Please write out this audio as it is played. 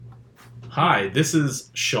Hi, this is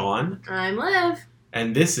Sean, I'm Liv.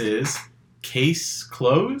 and this is Case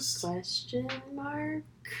Closed? Question mark.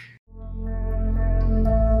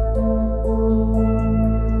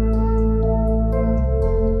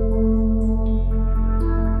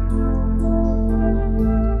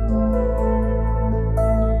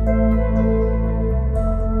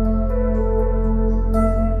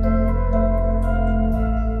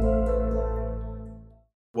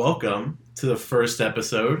 Welcome to the first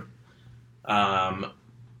episode.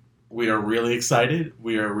 We are really excited.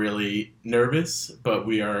 We are really nervous, but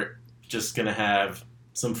we are just going to have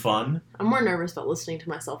some fun. I'm more nervous about listening to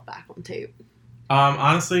myself back on tape.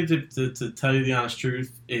 Honestly, to tell you the honest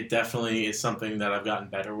truth, it definitely is something that I've gotten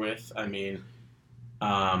better with. I mean,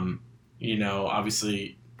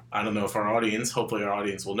 obviously, I don't know if hopefully our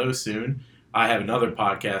audience will know soon. I have another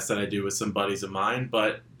podcast that I do with some buddies of mine,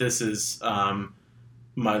 but this is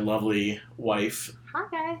my lovely wife, Hi,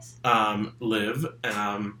 guys. Liv,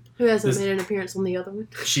 and Who hasn't made an appearance on the other one?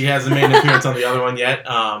 she hasn't made an appearance on the other one yet,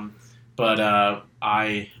 but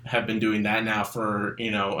I have been doing that now for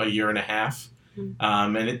a year and a half,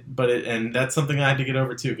 and that's something I had to get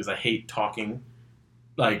over too because I hate talking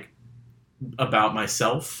about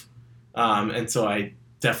myself, and so I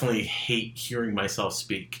definitely hate hearing myself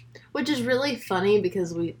speak. Which is really funny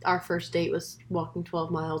because our first date was walking 12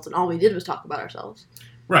 miles and all we did was talk about ourselves.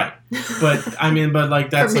 Right, but that's For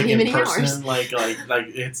many, in many person, hours. like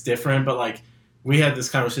it's different. But we had this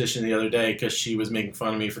conversation the other day because she was making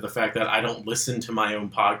fun of me for the fact that I don't listen to my own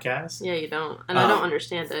podcast. Yeah, you don't, and I don't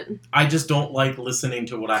understand it. I just don't like listening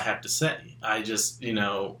to what I have to say. I just, I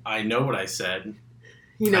know what I said.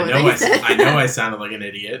 I know I sounded like an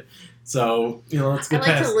idiot. So let's get past.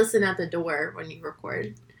 I like to listen at the door when you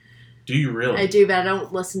record. Do you really? I do, but I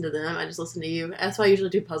don't listen to them. I just listen to you. That's why I usually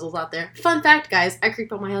do puzzles out there. Fun fact, guys, I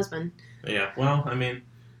creep on my husband. Yeah, well, I mean,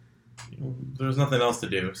 there's nothing else to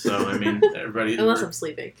do. So, I mean, everybody... Unless I'm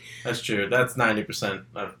sleeping. That's true. That's 90%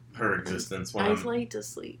 of her existence. I like to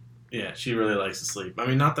sleep. Yeah, she really likes to sleep. I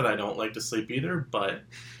mean, not that I don't like to sleep either, but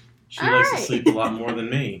she All likes right. to sleep a lot more than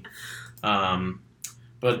me.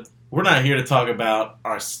 But we're not here to talk about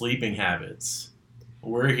our sleeping habits.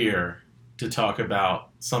 We're here to talk about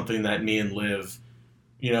something that me and Liv,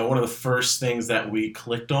 one of the first things that we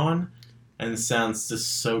clicked on, and it sounds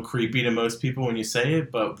just so creepy to most people when you say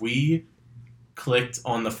it, but we clicked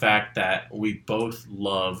on the fact that we both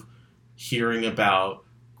love hearing about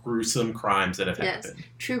gruesome crimes that have happened.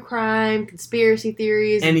 True crime, conspiracy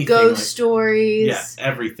theories, Anything ghost stories. Yeah,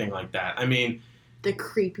 everything like that. I mean... The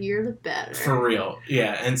creepier, the better. For real.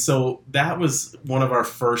 Yeah, and so that was one of our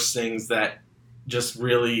first things that just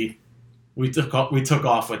really... We took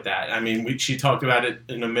off with that. I mean, she talked about it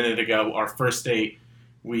in a minute ago. Our first date,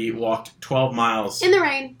 we walked 12 miles. In the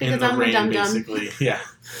rain, because I'm a dum-dum. Basically. Yeah.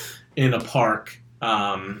 In a park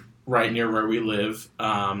right near where we live.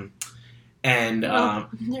 Near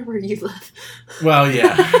where you live. Well,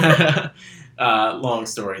 yeah. Long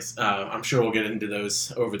stories. I'm sure we'll get into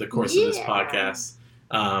those over the course of this podcast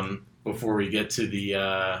before we get to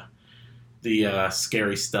the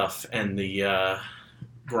scary stuff and the...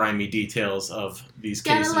 grimy details of these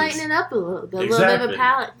cases. Gotta lighten it up a little bit. Exactly. A little bit of a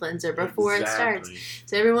palate cleanser before it starts.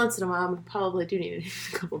 So every once in a while, we probably do need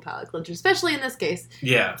a couple palate cleansers, especially in this case.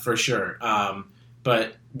 Yeah, for sure.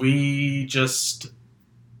 But we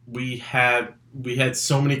had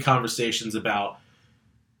so many conversations about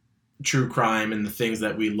true crime and the things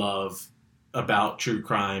that we love about true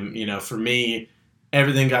crime. For me,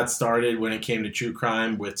 everything got started when it came to true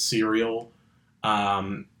crime with Serial.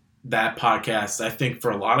 That podcast, I think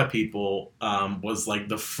for a lot of people, was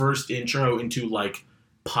the first intro into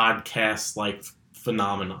podcast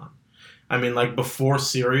phenomenon. I mean, before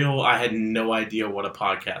Serial, I had no idea what a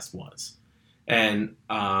podcast was. And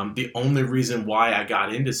the only reason why I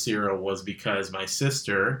got into Serial was because my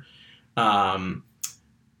sister, the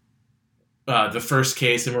first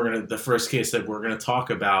case that we're gonna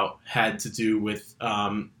talk about had to do with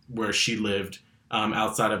where she lived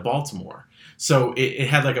outside of Baltimore. So it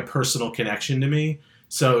had a personal connection to me.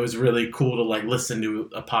 So it was really cool to listen to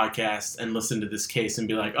a podcast and listen to this case and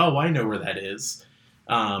be like, oh, I know where that is.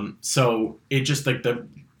 So it just the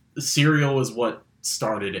Serial is what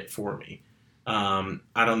started it for me. I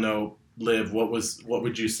don't know, Liv, what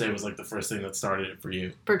would you say was the first thing that started it for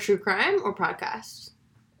you? For true crime or podcasts?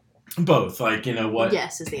 Both, like, you know what?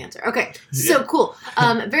 Yes is the answer. Okay, so cool.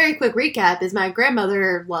 Very quick recap is my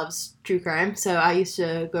grandmother loves true crime, so I used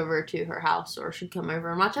to go over to her house, or she'd come over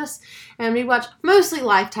and watch us, and we'd watch mostly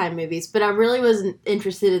Lifetime movies, but I really wasn't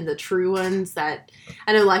interested in the true ones that,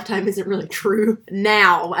 I know Lifetime isn't really true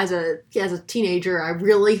now. As a teenager, I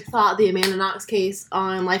really thought the Amanda Knox case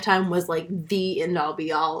on Lifetime was, like, the end-all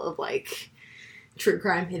be-all of, like, true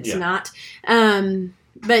crime. It's not.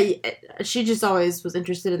 But she just always was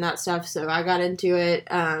interested in that stuff, so I got into it.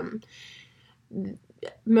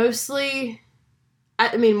 Mostly,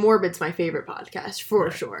 I mean, Morbid's my favorite podcast,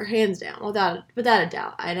 for sure, hands down, without a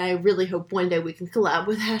doubt. And I really hope one day we can collab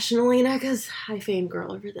with Ash and Alina, because I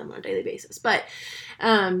fangirl over them on a daily basis. But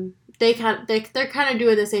they're kind of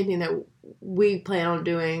doing the same thing that we plan on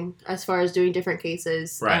doing, as far as doing different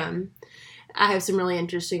cases. Right. I have some really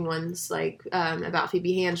interesting ones, like about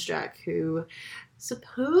Phoebe Handstruck, who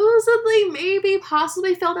supposedly, maybe,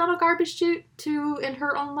 possibly fell down a garbage chute in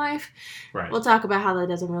her own life. Right. We'll talk about how that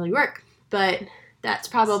doesn't really work, but that's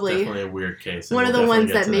probably it's definitely a weird case. One of the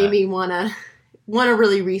ones that made me wanna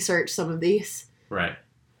really research some of these. Right.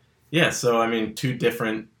 Yeah. So I mean, two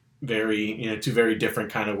very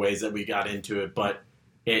different kind of ways that we got into it, but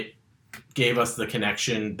it gave us the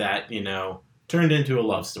connection that turned into a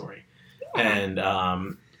love story, and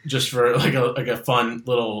just for like a fun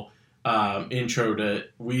little. Intro to,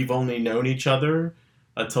 we've only known each other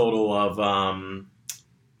a total of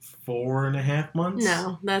 4.5 months.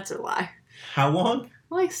 No, that's a lie. How long?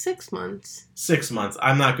 Like 6 months. 6 months.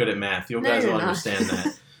 I'm not good at math. You guys will not. understand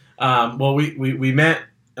that. Well, we met.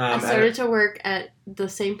 I started to work at the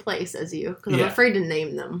same place as you because I'm afraid to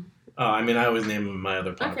name them. Oh, I mean, I always name them in my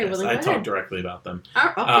other podcast. Okay, well, I talk directly about them.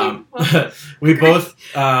 Oh, okay. We both.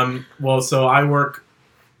 So I work.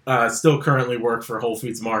 Still currently work for Whole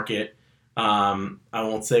Foods Market. I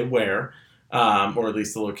won't say where, or at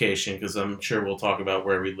least the location, because I'm sure we'll talk about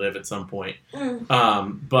where we live at some point.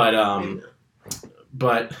 But I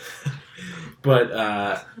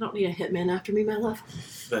don't need a hitman after me, my love.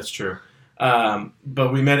 That's true.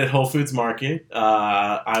 But we met at Whole Foods Market. He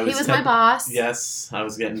was my boss. Yes, I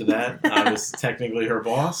was getting to that. I was technically her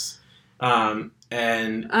boss. And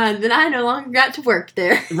then I no longer got to work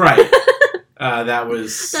there. Right.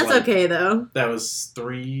 That's okay though. That was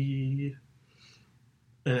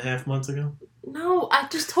 3.5 months ago. No, I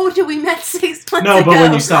just told you we met 6 months ago. No, but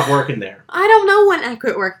when you stopped working there. I don't know when I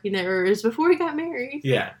quit working there. It was before we got married.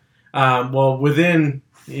 Yeah. Well, within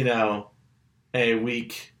a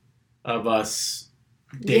week of us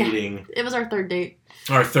dating, it was our third date.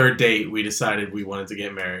 Our third date, we decided we wanted to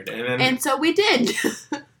get married, and so we did.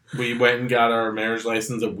 We went and got our marriage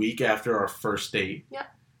license a week after our first date. Yeah.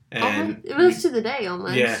 And it was to the day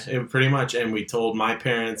almost. Yeah, pretty much. And we told my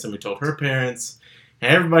parents and we told her parents.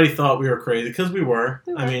 And everybody thought we were crazy because we were.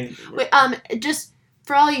 I mean, just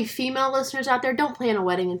for all you female listeners out there, don't plan a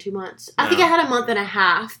wedding in 2 months. I think I had a month and a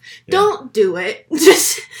half. Yeah. Don't do it.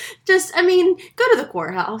 Just go to the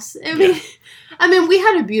courthouse. I mean, we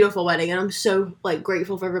had a beautiful wedding, and I'm so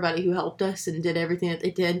grateful for everybody who helped us and did everything that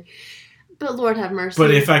they did. But Lord have mercy.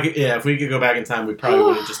 But if we could go back in time, we probably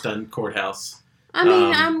would have just done courthouse. I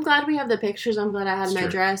mean, I'm glad we have the pictures. I'm glad I had my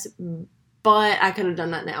dress, but I could have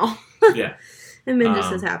done that now. Yeah. And been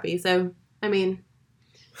just as happy. So, I mean,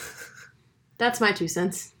 that's my 2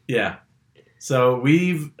 cents. Yeah. So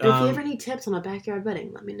we've... if you ever need tips on a backyard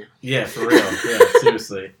wedding, let me know. Yeah, for real. Yeah,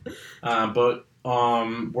 seriously. But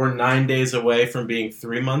we're 9 days away from being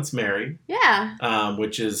 3 months married. Yeah.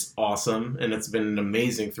 Which is awesome. And it's been an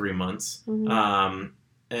amazing 3 months. Mm-hmm.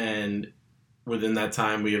 And... within that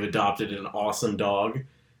time, we have adopted an awesome dog.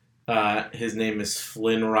 His name is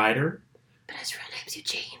Flynn Rider. But his real name's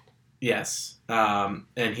Eugene. Yes.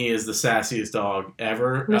 And he is the sassiest dog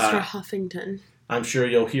ever. Mr. Huffington. I'm sure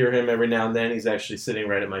you'll hear him every now and then. He's actually sitting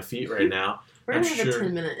right at my feet right now. We're going to have a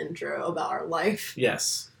 10-minute intro about our life.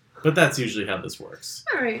 Yes. But that's usually how this works.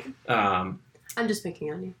 All right. I'm just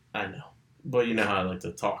picking on you. I know. Well, you know how I like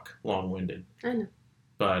to talk long-winded. I know.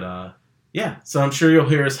 But, yeah, so I'm sure you'll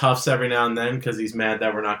hear his huffs every now and then because he's mad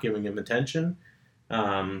that we're not giving him attention.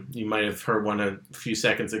 You might have heard one a few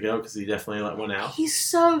seconds ago because he definitely let one out. He's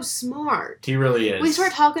so smart. He really is. We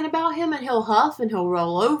start talking about him and he'll huff and he'll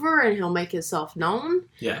roll over and he'll make himself known.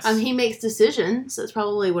 Yes. He makes decisions. That's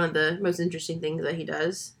probably one of the most interesting things that he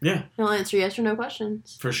does. Yeah. He'll answer yes or no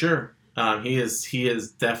questions. For sure. He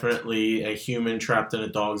is definitely a human trapped in a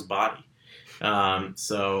dog's body.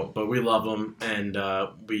 But we love him and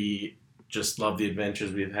we just love the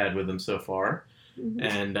adventures we've had with him so far. Mm-hmm.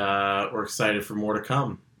 And we're excited for more to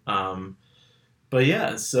come. But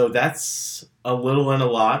yeah, so that's a little and a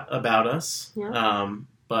lot about us. Yeah.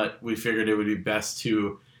 But we figured it would be best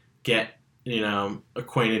to get,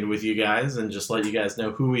 acquainted with you guys and just let you guys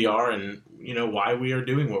know who we are and, why we are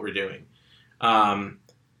doing what we're doing.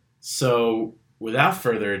 So without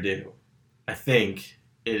further ado, I think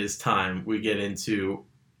it is time we get into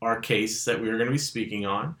our case that we are going to be speaking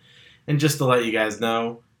on. And just to let you guys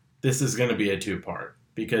know, this is going to be a two-part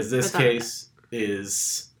because this case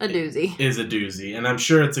is a doozy. And I'm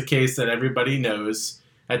sure it's a case that everybody knows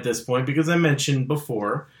at this point because I mentioned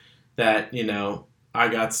before that, I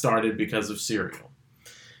got started because of Serial.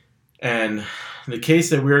 And the case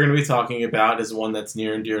that we're going to be talking about is one that's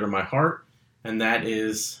near and dear to my heart, and that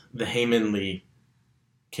is the Hae Min Lee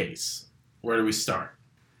case. Where do we start?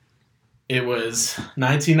 It was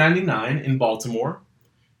 1999 in Baltimore.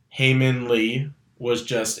 Hae Min Lee was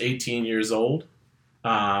just 18 years old.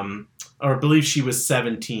 Or I believe she was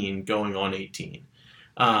 17 going on 18.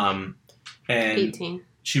 And 18.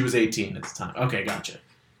 She was 18 at the time. Okay, gotcha.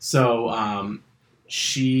 So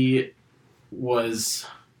she was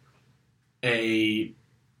a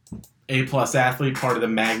A-plus athlete, part of the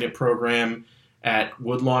magnet program at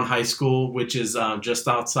Woodlawn High School, which is just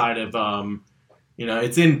outside of,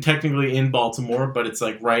 it's technically in Baltimore, but it's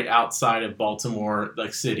like right outside of Baltimore,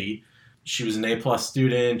 like city. She was an A-plus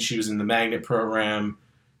student. She was in the magnet program.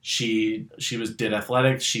 She did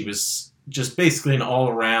athletics. She was just basically an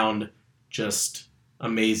all-around, just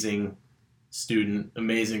amazing student,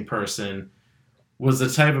 amazing person. Was the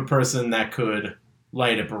type of person that could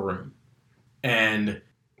light up a room. And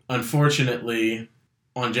unfortunately,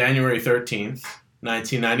 on January 13th,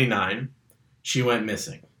 1999, she went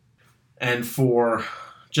missing. And for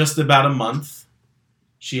just about a month,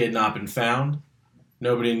 she had not been found.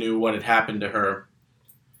 Nobody knew what had happened to her.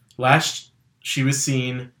 Last, she was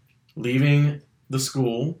seen leaving the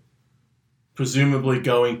school, presumably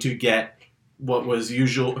going to get what was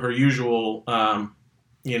her usual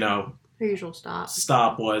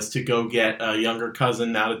stop was to go get a younger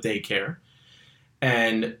cousin out of daycare.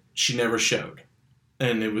 And she never showed.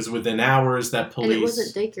 And it was within hours that police... And it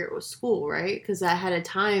wasn't daycare, it was school, right? Because that had a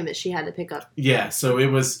time that she had to pick up. Yeah, so it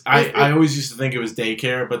was... I always used to think it was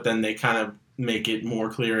daycare, but then they kind of make it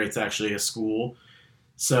more clear it's actually a school.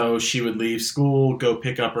 So she would leave school, go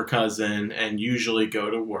pick up her cousin, and usually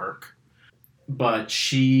go to work. But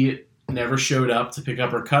she never showed up to pick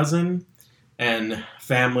up her cousin, and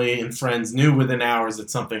family and friends knew within hours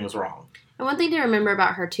that something was wrong. And one thing to remember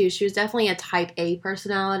about her, too, she was definitely a type A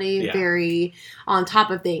personality, very on top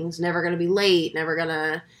of things, never going to be late, never going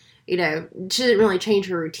to, she didn't really change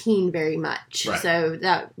her routine very much. Right. So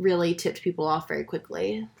that really tipped people off very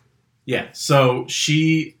quickly. Yeah, so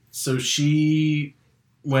she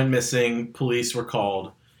went missing, police were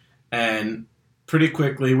called, and pretty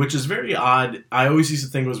quickly, which is very odd. I always used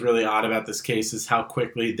to think was really odd about this case is how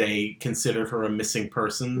quickly they considered her a missing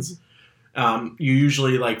persons. You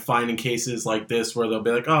usually find in cases like this where they'll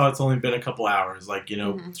be like, oh, it's only been a couple hours,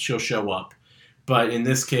 she'll show up. But in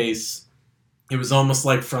this case, it was almost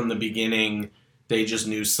like from the beginning, they just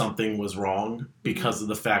knew something was wrong because of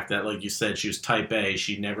the fact that, like you said, she was type A.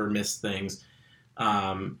 She never missed things.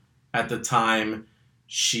 At the time,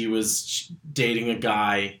 she was dating a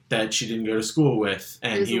guy that she didn't go to school with,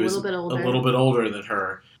 and he was a little bit older than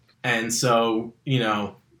her. And so,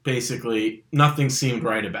 basically nothing seemed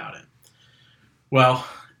right about it. Well,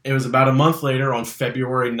 it was about a month later, on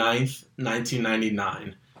February 9th,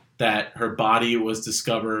 1999, that her body was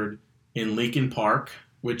discovered in Leakin Park,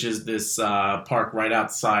 which is this park right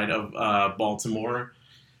outside of Baltimore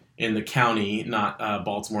in the county, not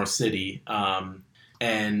Baltimore City.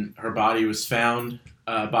 And her body was found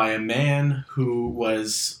by a man who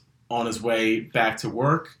was on his way back to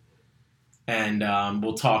work. And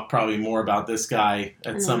we'll talk probably more about this guy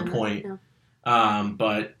at some point. Yeah.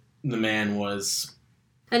 But the man was...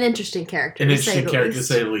 An interesting character, to say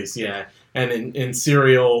the least, yeah. And in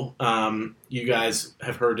Serial, you guys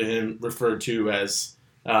have heard him referred to as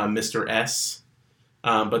Mr. S.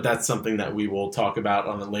 But that's something that we will talk about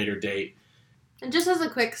on a later date. And just as a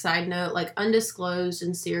quick side note, Undisclosed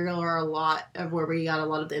and Serial are a lot of where we got a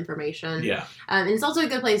lot of the information. Yeah. And it's also a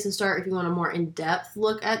good place to start if you want a more in-depth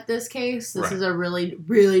look at this case. This is a really,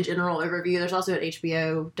 really general overview. There's also an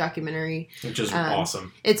HBO documentary. Which is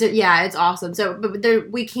awesome. It's awesome. So, but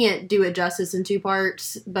we can't do it justice in two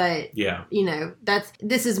parts, but,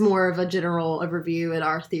 this is more of a general overview and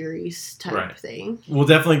our theories type thing. We'll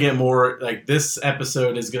definitely get more, this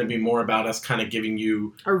episode is going to be more about us kind of giving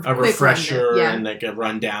you a refresher and a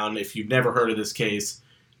rundown. If you've never heard of this case,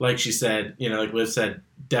 like she said, like Liv said,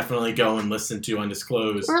 definitely go and listen to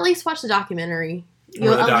Undisclosed, or at least watch the documentary.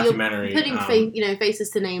 Putting faces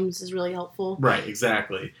to names is really helpful. Right,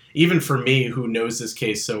 exactly. Even for me, who knows this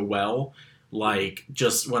case so well, like,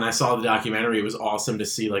 just when I saw the documentary, it was awesome to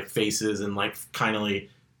see, like, faces and, like, finally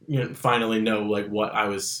know, like, what I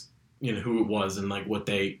was, who it was and, like, what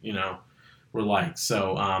they, were like.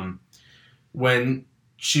 So, when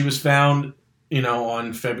she was found,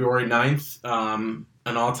 on February 9th,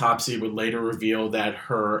 an autopsy would later reveal that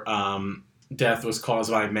her death was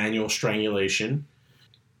caused by manual strangulation.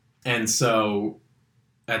 And so,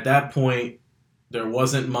 at that point, there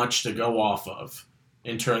wasn't much to go off of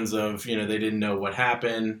in terms of, they didn't know what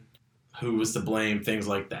happened, who was to blame, things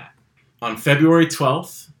like that. On February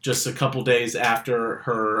 12th, just a couple days after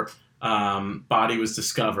her body was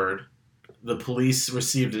discovered, the police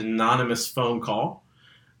received an anonymous phone call.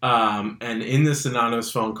 And in this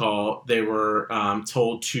anonymous phone call, they were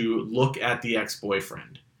told to look at the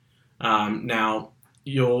ex-boyfriend. Now,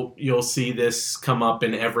 you'll see this come up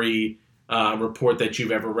in every report that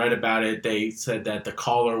you've ever read about it. They said that the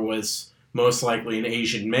caller was most likely an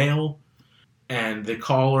Asian male, and the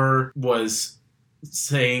caller was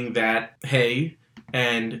saying that Hae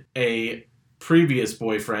and a previous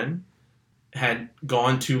boyfriend had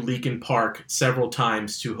gone to Leakin Park several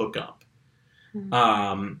times to hook up.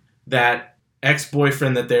 Mm-hmm. That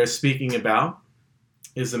ex-boyfriend that they're speaking about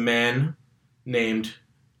is a man named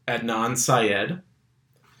Adnan Syed.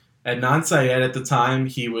 Adnan Syed, at the time,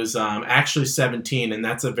 he was actually 17, and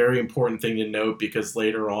that's a very important thing to note because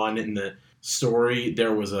later on in the story,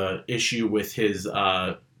 there was a issue with his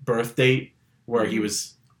birth date where he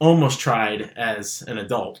was almost tried as an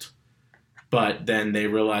adult, but then they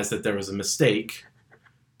realized that there was a mistake,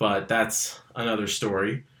 but that's another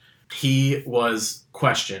story. He was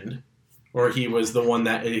questioned, or he was the one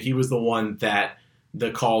that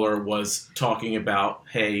the caller was talking about.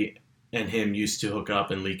 Hae and him used to hook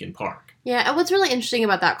up in Leakin Park. Yeah, and what's really interesting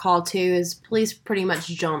about that call, too, is police pretty much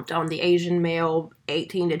jumped on the Asian male,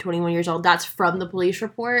 18 to 21 years old. That's from the police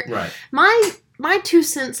report. Right. My 2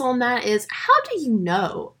 cents on that is, how do you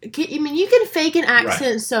know? You can fake an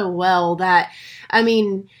accent so well that,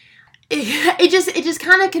 it just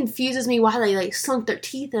kind of confuses me why they sunk their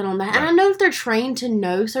teeth in on that. Right. And I know that they're trained to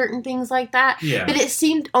know certain things like that. Yeah. But it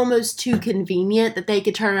seemed almost too convenient that they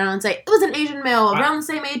could turn around and say, it was an Asian male around the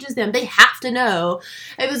same age as them. They have to know.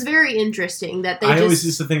 It was very interesting that I always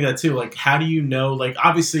used to think that too. Like, how do you know? Like,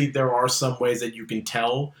 obviously there are some ways that you can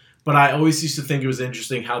tell, but I always used to think it was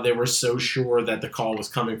interesting how they were so sure that the call was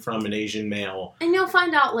coming from an Asian male. And you'll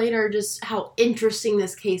find out later just how interesting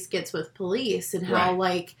this case gets with police and how,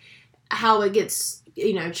 how it gets,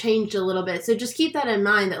 changed a little bit. So just keep that in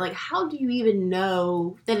mind that, how do you even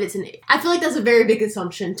know that it's I feel like that's a very big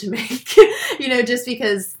assumption to make, just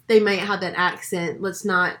because they might have that accent. Let's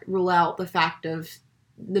not rule out the fact of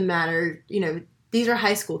the matter, these are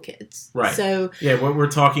high school kids. Right. So yeah, what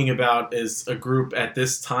we're talking about is a group at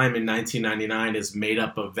this time in 1999 is made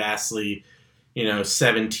up of vastly,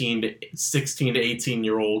 16 to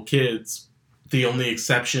 18-year-old kids. The only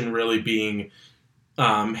exception really being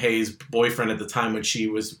Hae's boyfriend at the time when she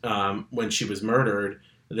was murdered.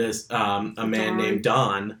 This a man named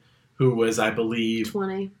Don, who was, I believe,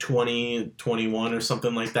 20, 21 or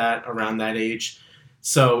something like that, around that age.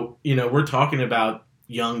 So we're talking about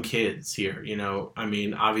young kids here.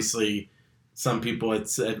 Obviously, some people at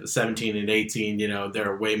 17 and 18,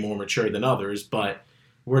 they're way more mature than others, but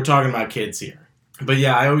we're talking about kids here. But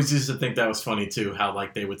yeah, I always used to think that was funny too, how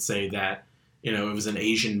they would say that. It was an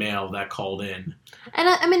Asian male that called in.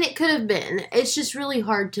 And it could have been. It's just really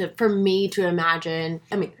hard for me to imagine.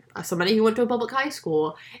 As somebody who went to a public high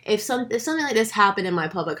school, if something like this happened in my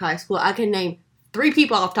public high school, I can name 3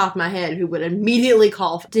 people off the top of my head who would immediately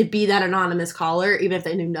call to be that anonymous caller, even if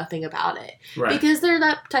they knew nothing about it. Right. Because they're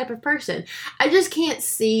that type of person. I just can't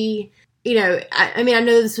see... I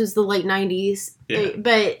know this was the late 90s,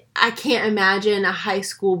 but I can't imagine a high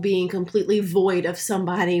school being completely void of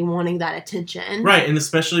somebody wanting that attention. Right, and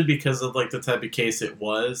especially because of, the type of case it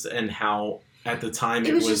was and how, at the time,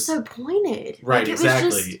 it was just so pointed. Right,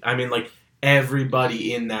 exactly.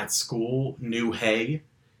 Everybody in that school knew Hae,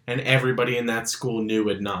 and everybody in that school knew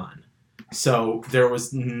Adnan. So there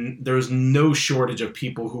was no shortage of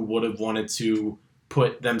people who would have wanted to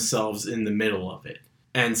put themselves in the middle of it.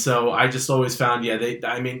 And so I just always found,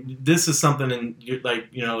 this is something, and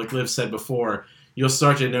like Liv said before, you'll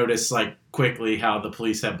start to notice quickly how the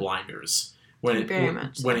police have blinders when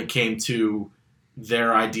it came to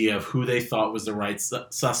their idea of who they thought was the right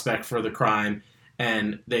suspect for the crime,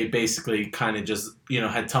 and they basically kind of just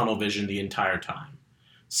had tunnel vision the entire time.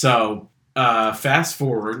 So fast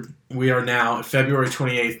forward, we are now February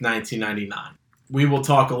 28th, 1999. We will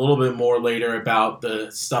talk a little bit more later about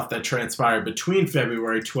the stuff that transpired between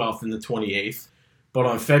February 12th and the 28th. But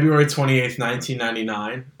on February 28th,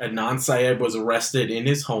 1999, Adnan Syed was arrested in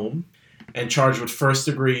his home and charged with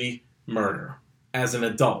first-degree murder as an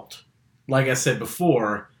adult. Like I said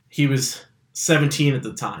before, he was 17 at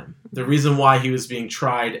the time. The reason why he was being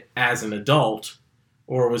tried as an adult,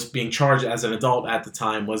 or was being charged as an adult at the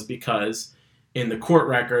time, was because in the court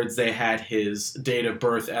records they had his date of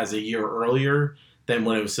birth as a year earlier than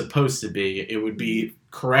when it was supposed to be. It would be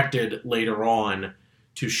corrected later on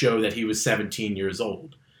to show that he was 17 years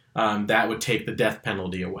old. That would take the death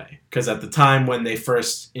penalty away. Because at the time when they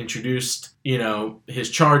first introduced, his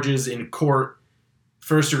charges in court,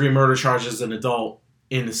 first-degree murder charges as an adult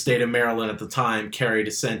in the state of Maryland at the time carried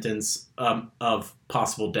a sentence of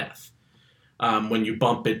possible death. When you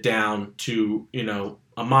bump it down to,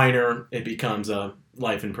 a minor, it becomes a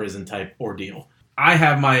life in prison type ordeal. I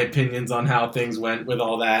have my opinions on how things went with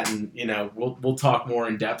all that, and, we'll talk more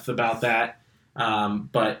in depth about that.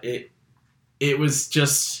 But it was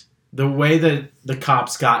just the way that the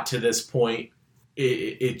cops got to this point,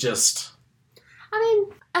 it just...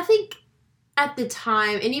 I think at the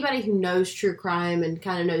time, anybody who knows true crime and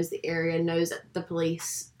kind of knows the area knows that the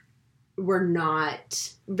police were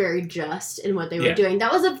not very just in what they were doing.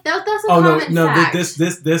 That's a common fact.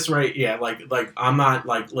 This right, yeah, like I'm not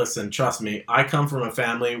listen, trust me, I come from a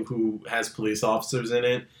family who has police officers in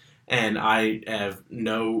it, and I have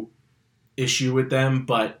no issue with them,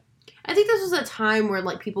 but I think this was a time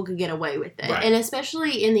where people could get away with it, right. And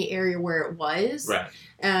especially in the area where it was. Right.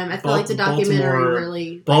 I feel like the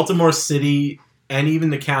documentary Baltimore City and even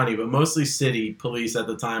the county, but mostly city police at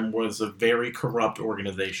the time was a very corrupt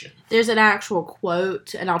organization. There's an actual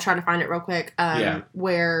quote, and I'll try to find it real quick,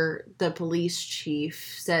 where the police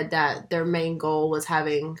chief said that their main goal was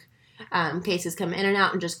having cases come in and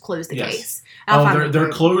out and just close the case. Their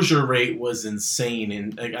closure rate was insane.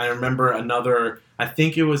 And I remember I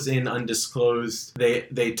think it was in Undisclosed,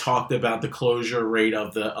 they talked about the closure rate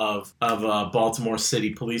of Baltimore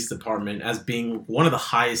City Police Department as being one of the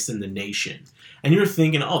highest in the nation. And you're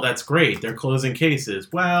thinking, oh, that's great, they're closing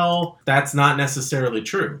cases. Well, that's not necessarily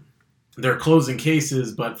true. They're closing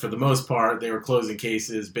cases, but for the most part, they were closing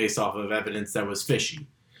cases based off of evidence that was fishy.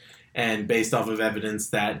 And based off of evidence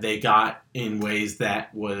that they got in ways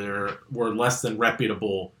that were less than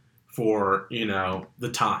reputable for,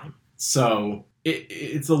 the time. So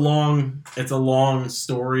it's a long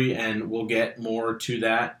story, and we'll get more to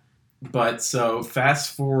that. But so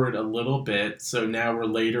fast forward a little bit. So now we're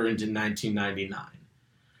later into 1999.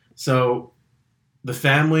 So the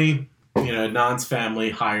family, Adnan's family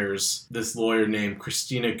hires this lawyer named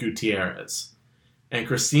Cristina Gutierrez. And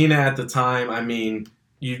Cristina at the time,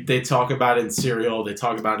 they talk about it in Serial, they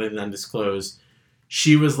talk about it in Undisclosed.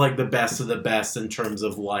 She was the best of the best in terms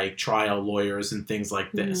of trial lawyers and things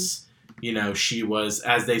like this. Mm-hmm. She was,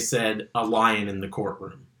 as they said, a lion in the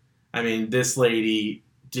courtroom. This lady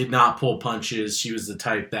did not pull punches. She was the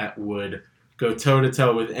type that would go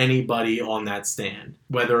toe-to-toe with anybody on that stand,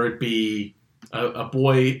 whether it be a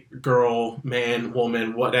boy, girl, man,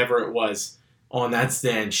 woman, whatever it was on that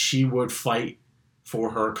stand. She would fight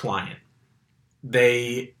for her client.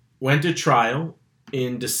 They went to trial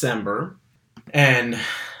in December, and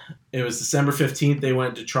it was December 15th they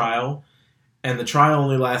went to trial, and the trial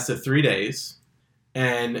only lasted 3 days.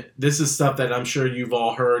 And this is stuff that I'm sure you've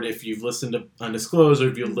all heard if you've listened to Undisclosed, or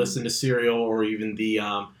if you've listened to Serial, or even the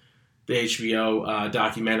HBO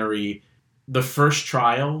documentary. The first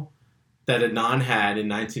trial that Adnan had in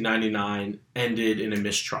 1999 ended in a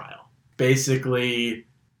mistrial. Basically,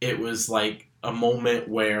 it was a moment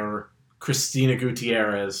where Cristina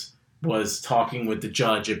Gutierrez was talking with the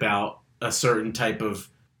judge about a certain type of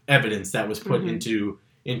evidence that was put into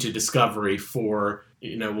discovery for,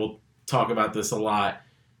 we'll talk about this a lot.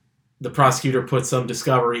 The prosecutor put some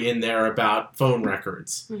discovery in there about phone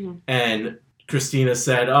records. Mm-hmm. And Cristina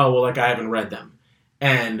said, oh, well, I haven't read them.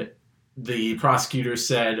 And the prosecutor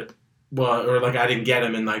said, well, or I didn't get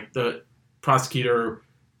them. And the prosecutor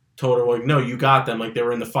told her, well, no, you got them. They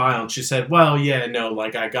were in the file. And she said, well, yeah, no,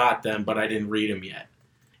 I got them, but I didn't read them yet.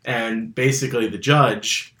 And basically the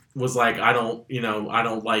judge was I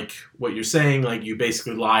don't like what you're saying. You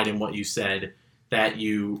basically lied in what you said, that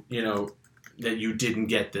you didn't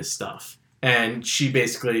get this stuff. And she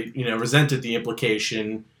basically, resented the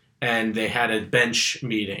implication, and they had a bench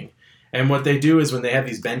meeting. And what they do is when they have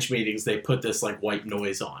these bench meetings, they put this white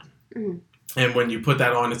noise on. Mm-hmm. And when you put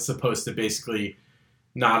that on, it's supposed to basically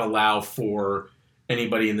not allow for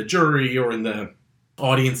anybody in the jury or in the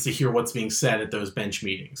audience to hear what's being said at those bench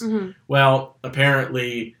meetings. Mm-hmm. Well,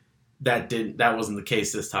 apparently that wasn't the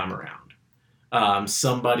case this time around.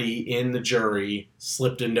 Somebody in the jury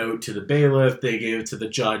slipped a note to the bailiff. They gave it to the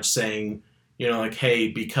judge saying, like, hey,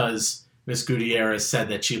 because Miss Gutierrez said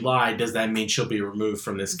that she lied, does that mean she'll be removed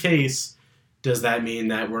from this case? Does that mean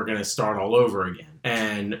that we're going to start all over again?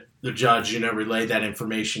 And the judge, relayed that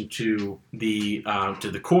information to the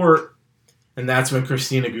court, and that's when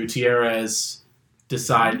Cristina Gutierrez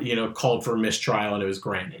called for a mistrial, and it was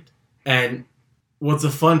granted. And what's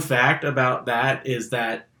a fun fact about that is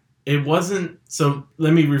that it wasn't. So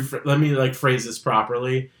let me phrase this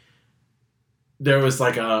properly. There was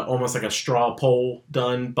almost like a straw poll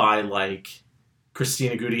done by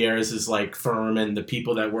Cristina Gutierrez's firm and the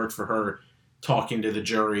people that worked for her, talking to the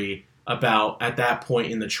jury about, at that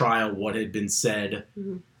point in the trial, what had been said,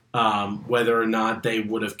 whether or not they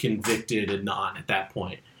would have convicted Adnan at that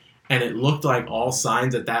point. And it looked like all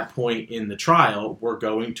signs at that point in the trial were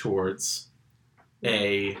going towards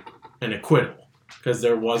an acquittal, because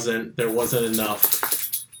there wasn't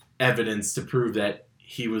enough evidence to prove that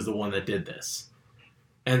he was the one that did this.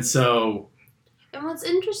 And so... And what's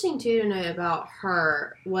interesting, too, to know about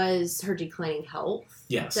her was her declining health.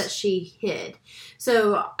 Yes. That she hid.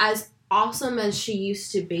 So, as awesome as she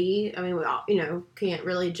used to be, I mean, we can't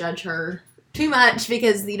really judge her too much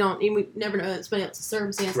because we never know somebody else's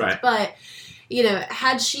circumstances. Right. But,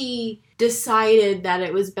 had she decided that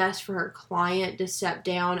it was best for her client to step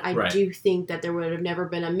down, I do think that there would have never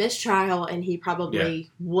been a mistrial, and he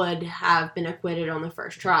probably would have been acquitted on the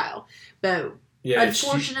first trial. But... Yeah,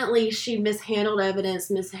 unfortunately, she mishandled evidence,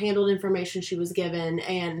 mishandled information she was given,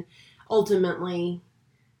 and ultimately,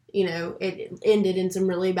 it ended in some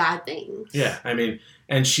really bad things. Yeah, I mean,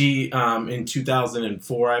 and she, in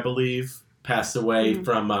 2004, I believe, passed away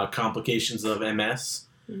from complications of MS.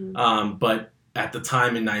 But at the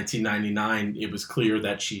time in 1999, it was clear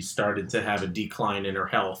that she started to have a decline in her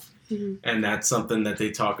health. And that's something that they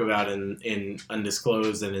talk about in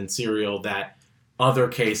Undisclosed and in Serial, that other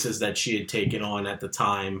cases that she had taken on at the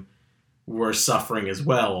time were suffering as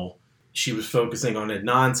well. She was focusing on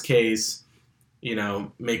Adnan's case,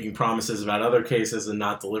 making promises about other cases and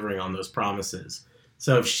not delivering on those promises.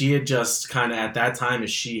 So if she had just kind of, at that time,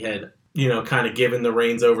 if she had, kind of given the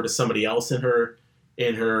reins over to somebody else in her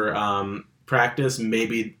practice,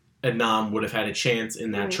 maybe Adnan would have had a chance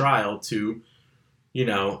in that trial to,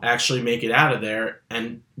 actually make it out of there,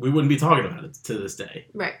 and we wouldn't be talking about it to this day.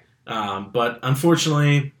 Right. But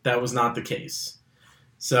unfortunately, that was not the case.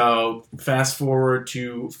 So fast forward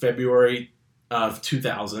to February of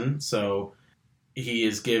 2000. So he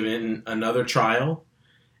is given another trial,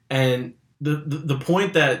 and the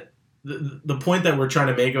point that we're trying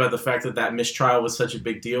to make about the fact that mistrial was such a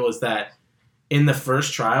big deal is that in the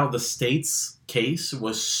first trial, the state's case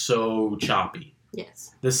was so choppy.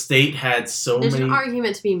 Yes. The state had There's an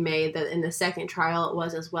argument to be made that in the second trial it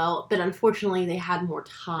was as well, but unfortunately they had more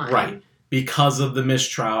time. Right. Because of the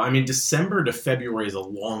mistrial. I mean, December to February is a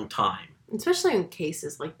long time. Especially in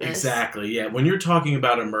cases like this. Exactly, yeah. When you're talking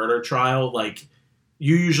about a murder trial,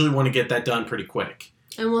 you usually want to get that done pretty quick.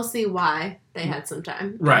 And we'll see why they had some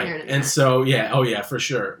time. Right. And so, for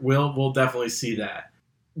sure. We'll definitely see that.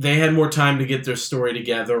 They had more time to get their story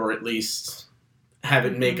together, or at least have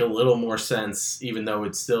it make a little more sense, even though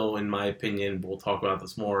it's still, in my opinion, we'll talk about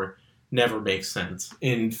this more, never makes sense.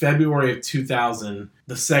 In February of 2000,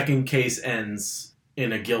 the second case ends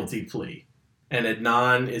in a guilty plea, and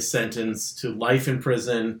Adnan is sentenced to life in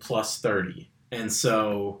prison plus 30. And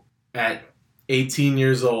so, at 18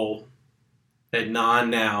 years old, Adnan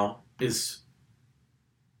now is,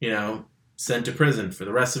 sent to prison for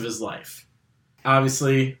the rest of his life.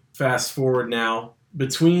 Obviously, fast forward now,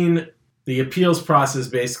 between... The appeals process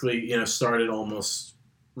basically, started almost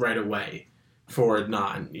right away for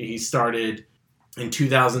Adnan. He started in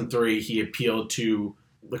 2003. He appealed to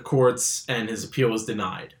the courts, and his appeal was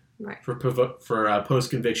denied for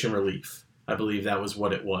post-conviction relief. I believe that was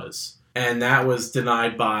what it was, and that was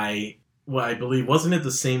denied by, I believe, wasn't it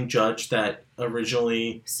the same judge that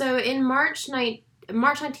originally? So in March 19,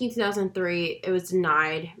 2003, it was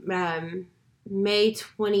denied. May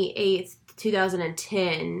 28th.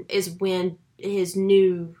 2010 is when his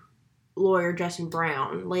new lawyer, Justin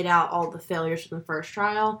Brown, laid out all the failures from the first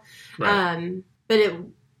trial. Right. But it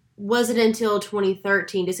wasn't until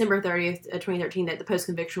December 30th, 2013, that the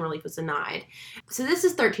post-conviction relief was denied. So this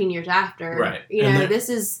is 13 years after. Right.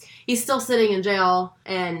 He's still sitting in jail,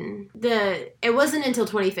 and it wasn't until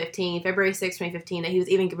 2015, February 6, 2015, that he was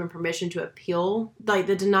even given permission to appeal,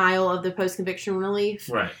 the denial of the post-conviction relief.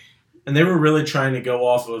 Right. And they were really trying to go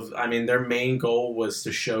off of, their main goal was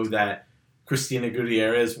to show that Cristina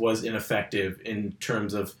Gutierrez was ineffective in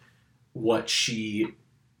terms of what she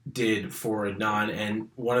did for Adnan. And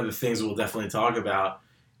one of the things we'll definitely talk about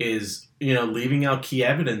is, leaving out key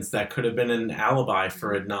evidence that could have been an alibi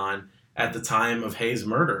for Adnan at the time of Hayes'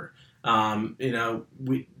 murder. They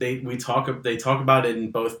talk about it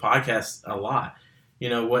in both podcasts a lot.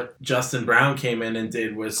 What Justin Brown came in and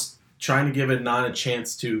did was trying to give Adnan a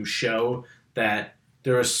chance to show that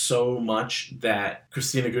there is so much that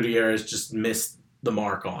Cristina Gutierrez just missed the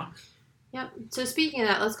mark on. Yep. So speaking of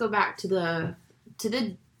that, let's go back to the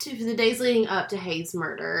days leading up to Hayes'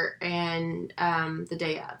 murder and the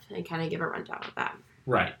day of, and kind of give a rundown of that.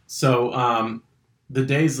 Right. So the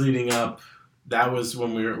days leading up, that was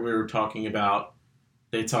when we were talking about.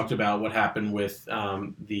 They talked about what happened with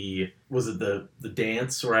the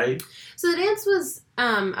dance, right? So the dance was,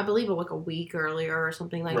 I believe, like a week earlier or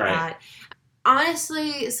something like right. that.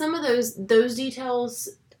 Honestly, some of those details,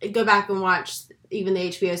 go back and watch even the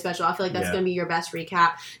HBO special. I feel like that's going to be your best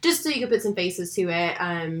recap, just so you can put some faces to it.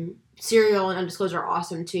 Serial and Undisclosed are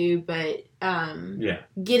awesome too, but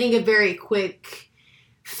getting a very quick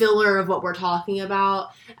filler of what we're talking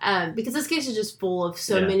about, because this case is just full of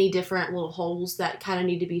so many different little holes that kind of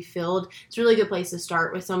need to be filled. It's a really good place to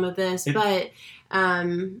start with some of this, but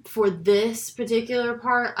for this particular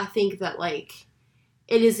part, I think that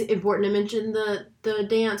it is important to mention the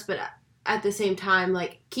dance, but at the same time,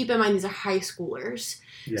 keep in mind these are high schoolers.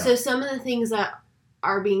 Yeah. So some of the things that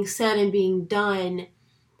are being said and being done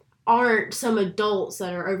aren't some adults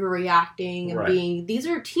that are overreacting and these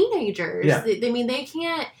are teenagers. Yeah. They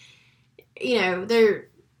can't, they're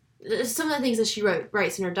some of the things that she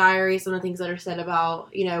writes in her diary, some of the things that are said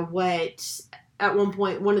about, what at one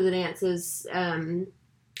point, one of the dances,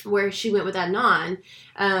 where she went with Adnan,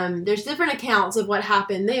 there's different accounts of what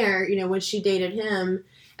happened there, when she dated him,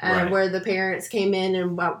 where the parents came in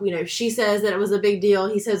and, she says that it was a big deal.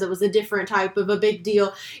 He says it was a different type of a big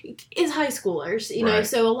deal. It's high schoolers, know.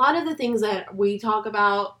 So a lot of the things that we talk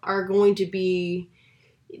about are going to be,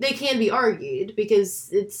 they can be argued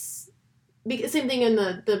because same thing in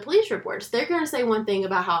the police reports. They're going to say one thing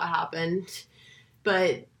about how it happened,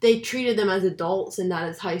 but they treated them as adults and not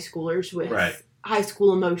as high schoolers with high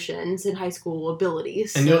school emotions and high school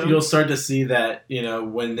abilities. And you'll start to see that,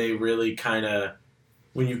 when they really kind of,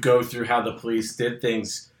 when you go through how the police did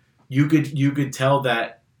things, you could tell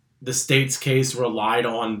that the state's case relied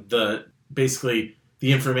on basically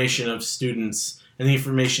the information of students and the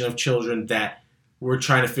information of children that were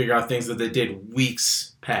trying to figure out things that they did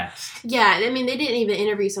weeks past. Yeah, they didn't even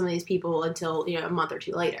interview some of these people until, a month or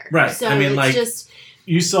two later. Right. So it's just...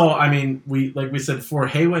 You saw, we said before,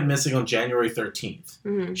 Hay went missing on January 13th.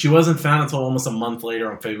 Mm-hmm. She wasn't found until almost a month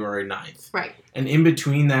later on February 9th. Right. And in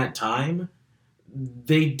between that time,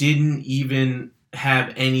 they didn't even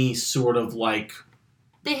have any sort of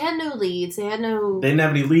They had no leads. They didn't have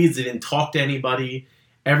any leads. They didn't talk to anybody.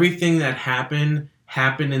 Everything that happened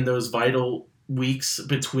in those vital weeks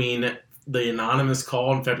between the anonymous call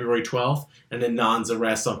on February 12th and Adnan's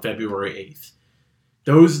arrest on February 8th.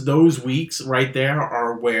 Those weeks right there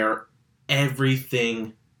are where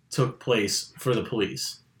everything took place for the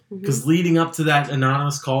police. Because leading up to that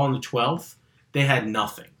anonymous call on the 12th, they had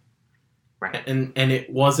nothing. Right. And it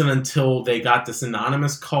wasn't until they got this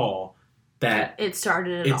anonymous call that it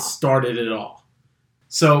started it all.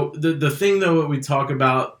 So the thing, though, that we talk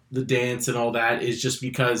about the dance and all that is just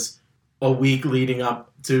because a week leading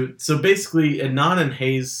up to... So basically, Adnan and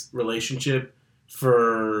Hayes' relationship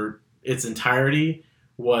for its entirety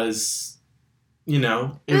was, it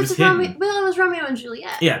was hidden. Well, it was Romeo and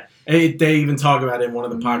Juliet. Yeah. They even talk about it in one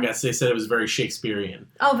of the podcasts. They said it was very Shakespearean.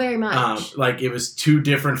 Oh, very much. It was two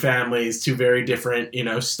different families, two very different,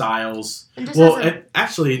 styles.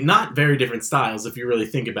 Actually, not very different styles if you really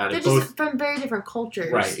think about it. They're just from very different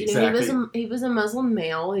cultures. Right, exactly. He was a Muslim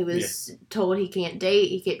male. He was told he can't date.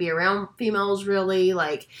 He can't be around females, really.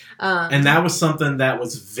 And that was something that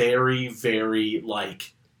was very, very,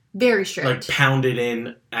 very strict. Pounded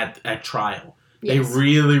in at trial. Yes. They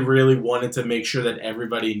really, really wanted to make sure that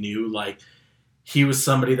everybody knew, he was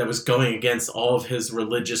somebody that was going against all of his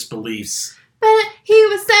religious beliefs. But he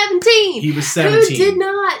was 17. He was 17. Who did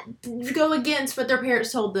not go against what their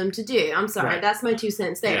parents told them to do. I'm sorry. Right. That's my 2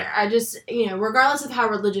 cents there. Yeah. I just, regardless of how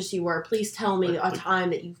religious you were, please tell me a time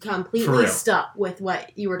that you completely stuck with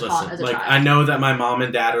what you were taught as a child. I know that my mom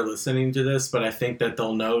and dad are listening to this, but I think that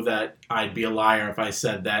they'll know that I'd be a liar if I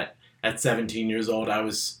said that at 17 years old I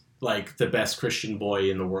was... the best Christian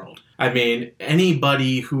boy in the world.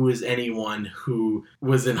 Anybody who is anyone who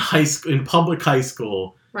was in public high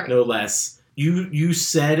school, no less, you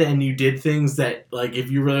said and you did things that,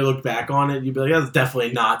 if you really look back on it, you'd be like, that's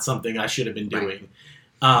definitely not something I should have been doing.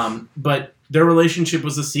 Right. But their relationship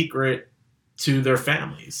was a secret to their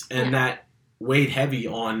families, and that weighed heavy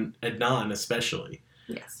on Adnan especially.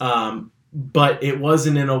 Yes. But it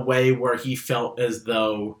wasn't in a way where he felt as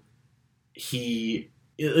though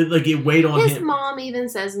it weighed on him. His mom even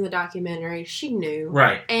says in the documentary she knew.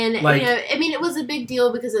 Right. And, like, I mean, it was a big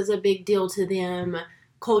deal because it's a big deal to them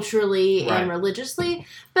culturally and religiously.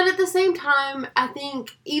 But at the same time, I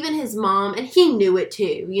think even his mom, and he knew it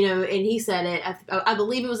too, and he said it, I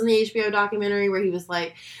believe it was in the HBO documentary where he was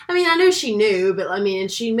like, I mean, I know she knew, but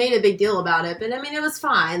and she made a big deal about it, but I mean, it was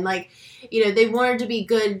fine. Like, they wanted to be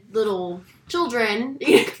good little children.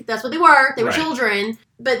 That's what they were. They were children.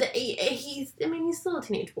 But he's still a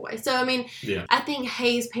teenage boy. So, I mean, I think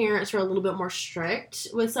Hayes' parents were a little bit more strict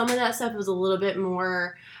with some of that stuff. It was a little bit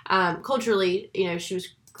more, culturally, she was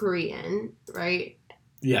Korean, right?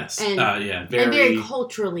 Yes. And, very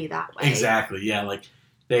culturally that way. Exactly. Yeah. Like,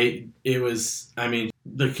 the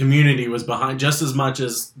community was behind just as much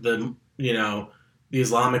as the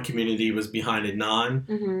Islamic community was behind Adnan.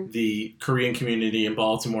 Mm-hmm. The Korean community in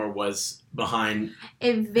Baltimore was behind.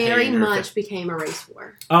 It very much became a race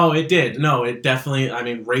war. Oh, it did. No, it definitely. I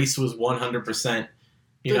mean, race was 100%.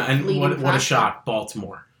 And what a shock,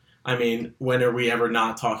 Baltimore. I mean, when are we ever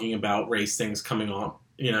not talking about race things happening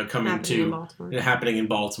in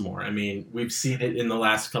Baltimore? I mean, we've seen it in the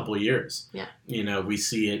last couple of years. Yeah. We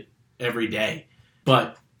see it every day,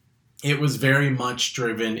 but. It was very much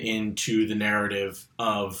driven into the narrative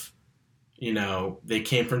of, they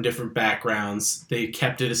came from different backgrounds, they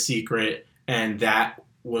kept it a secret, and that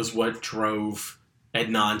was what drove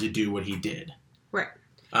Adnan to do what he did. Right.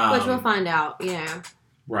 Which we'll find out,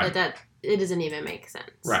 right. that it doesn't even make sense.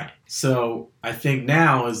 Right. So I think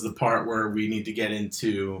now is the part where we need to get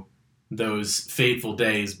into those fateful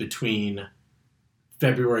days between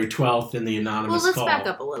February 12th and the anonymous call. Well, let's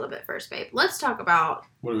back up a little bit first, babe. Let's talk about...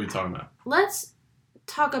 What are we talking about? Let's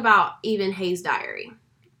talk about even Hayes' diary.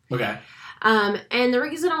 Okay. And the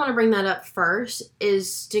reason I want to bring that up first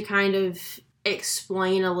is to kind of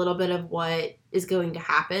explain a little bit of what is going to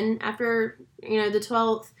happen after, the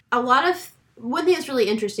 12th. One thing that's really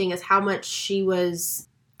interesting is how much she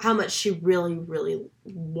really, really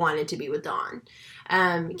wanted to be with Don.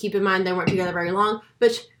 Keep in mind they weren't together very long,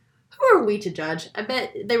 but... Who are we to judge? I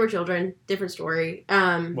bet they were children. Different story.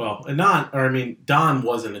 Don wasn't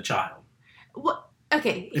a child. What?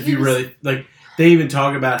 Okay. If you really they even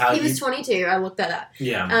talk about how he was 22. I looked that up.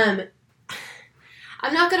 Yeah.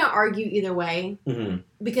 I'm not going to argue either way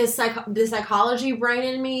because the psychology brain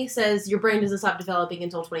in me says your brain doesn't stop developing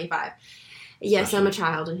until 25. Yes, I'm a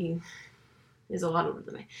child, and he is a lot older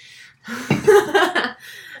than me.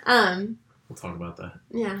 We'll talk about that.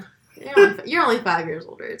 Yeah. You're only 5 years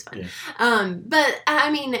older. It's fine. Yeah. But, I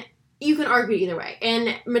mean, you can argue either way.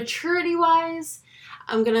 And maturity-wise,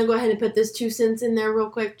 I'm going to go ahead and put this 2 cents in there real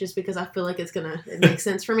quick just because I feel like it makes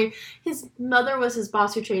sense for me. His mother was his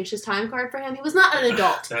boss who changed his time card for him. He was not an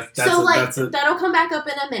adult. That'll come back up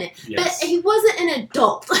in a minute. Yes. But he wasn't an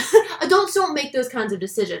adult. Adults don't make those kinds of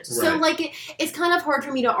decisions. Right. So, it's kind of hard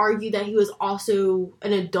for me to argue that he was also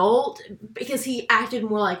an adult because he acted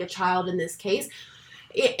more like a child in this case.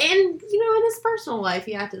 And, in his personal life,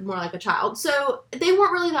 he acted more like a child. So, they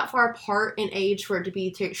weren't really that far apart in age for it to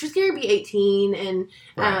be... She was going to be 18, and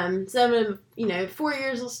some of them, 4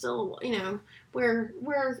 years is still, where...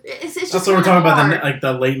 It's just that's what we're talking about,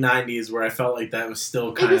 the late 90s, where I felt like that was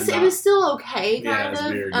still kind of... It was still okay, kind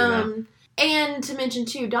of. Weird, And to mention,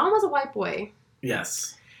 too, Don was a white boy.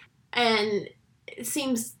 Yes. And it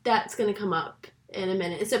seems that's going to come up in a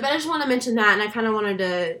minute. But I just want to mention that, and I kind of wanted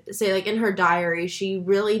to say, in her diary, she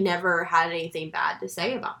really never had anything bad to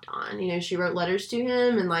say about Don. She wrote letters to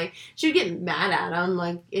him, and, she would get mad at him,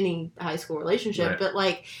 like any high school relationship.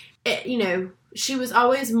 Right. But, she was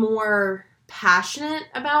always more passionate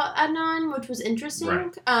about Adnan, which was interesting.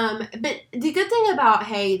 Right. But the good thing about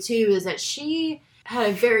Hay, too, is that she had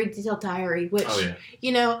a very detailed diary, which,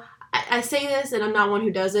 I say this, and I'm not one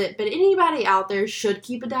who does it, but anybody out there should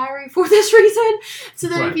keep a diary for this reason, so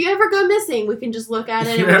that if you ever go missing, we can just look at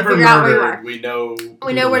it and we'll figure out where you are. We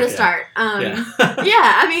know where to start.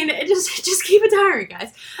 Just keep a diary,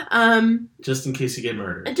 guys. Just in case you get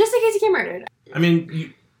murdered. I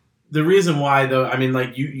mean, the reason why, though,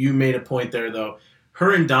 you made a point there, though.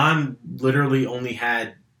 Her and Don literally only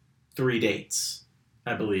had 3 dates,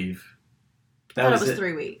 I believe. That was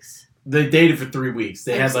 3 weeks. They dated for 3 weeks.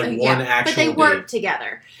 They had one actual but they worked date.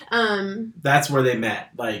 Together. That's where they met.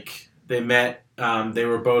 They met. They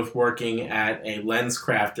were both working at a Lens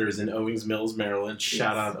Crafters in Owings Mills, Maryland.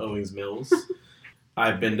 Shout out Owings Mills.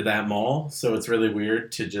 I've been to that mall, so it's really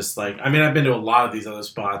weird to just I've been to a lot of these other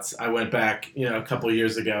spots. I went back, a couple of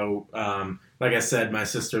years ago. Like I said, my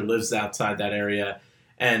sister lives outside that area,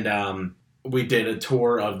 and we did a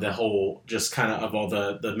tour of the whole, just kind of all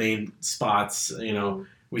the main spots,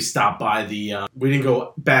 We stopped by we didn't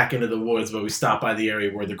go back into the woods, but we stopped by the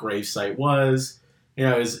area where the gravesite was.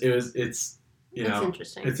 It's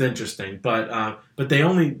interesting. It's interesting. But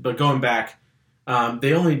going back,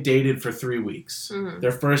 they only dated for 3 weeks. Mm-hmm.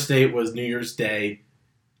 Their first date was New Year's Day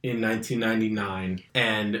in 1999.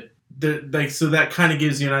 And so that kind of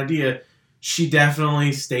gives you an idea. She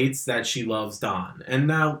definitely states that she loves Don. And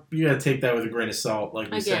now you got to take that with a grain of salt. Like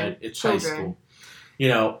we said, it's children. High school.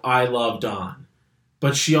 I love Don.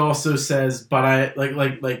 But she also says, but I,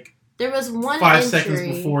 like there was one 5 seconds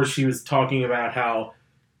before she was talking about how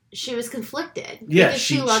she was conflicted. Yeah,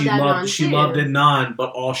 she loved Adnan,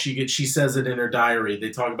 but she says it in her diary. They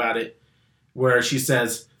talk about it where she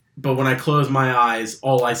says, but when I close my eyes,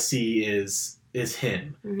 all I see is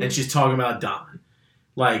him. Mm-hmm. And she's talking about Don.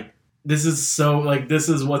 Like, this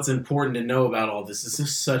is what's important to know about all this. This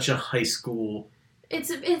is such a high school.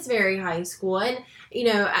 It's very high school, and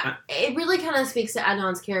it really kind of speaks to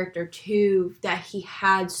Adnan's character too, that he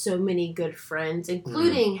had so many good friends,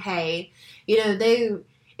 including Hay. It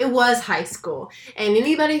was high school, and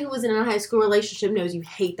anybody who was in a high school relationship knows you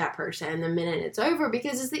hate that person the minute it's over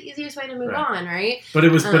because it's the easiest way to move on, right? But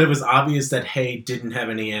it was obvious that Hay didn't have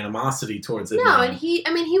any animosity towards it. No, and he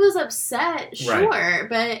was upset, sure, right.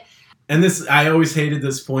 but. And I always hated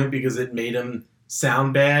this point because it made him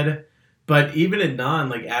sound bad. But even Adnan,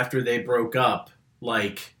 like, after they broke up,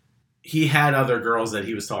 like, he had other girls that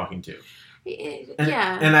he was talking to.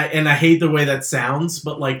 And I hate the way that sounds,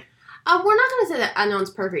 but, like... we're not going to say that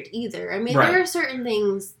Adnan's perfect either. I mean, there are certain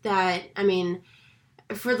things that,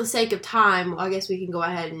 for the sake of time, I guess we can go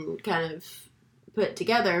ahead and kind of put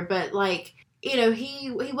together. But, like...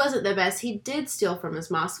 he wasn't the best. He did steal from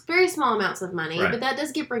his mosque, very small amounts of money, but that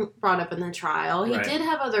does get brought up in the trial. He did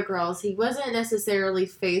have other girls. He wasn't necessarily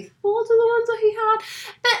faithful to the ones that he had.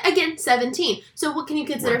 But again, 17. So what can you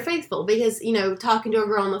consider faithful? Because, talking to a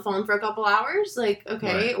girl on the phone for a couple hours, like,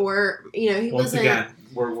 okay, or, he Once wasn't... again,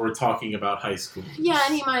 we're talking about high school. Yeah,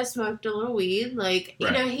 and he might have smoked a little weed. Like,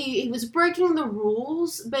 he was breaking the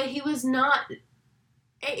rules, but he was not...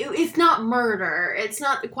 It's not murder. It's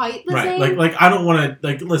not quite the same. Like I don't want to,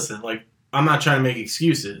 like, listen, like, I'm not trying to make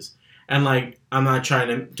excuses. And, like, I'm not trying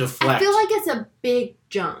to deflect. I feel like it's a big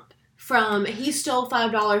jump from he stole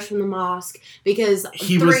 $5 from the mosque because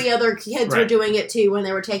three other kids were doing it too when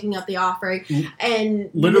they were taking up the offering.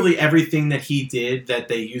 And literally everything that he did that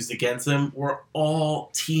they used against him were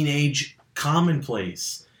all teenage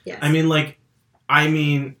commonplace. Yes. I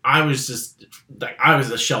was just, like, I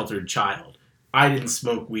was a sheltered child. I didn't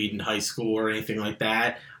smoke weed in high school or anything like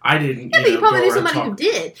that. I didn't. Yeah, but you probably knew somebody who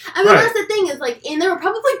did. That's the thing is, like, and they were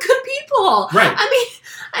probably good people. Right.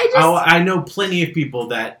 I know plenty of people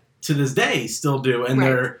that to this day still do, and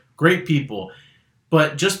they're great people.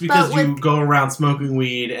 But just because you go around smoking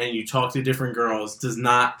weed and you talk to different girls does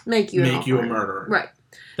not make you a murderer. Right.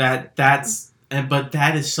 But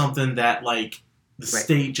that is something that, like, the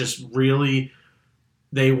state just really.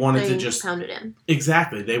 They wanted to just pound it in.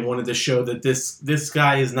 Exactly. They wanted to show that this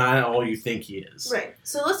guy is not all you think he is. Right.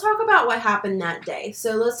 So let's talk about what happened that day.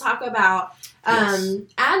 So let's talk about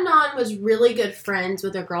Adnan was really good friends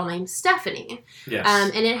with a girl named Stephanie. Yes.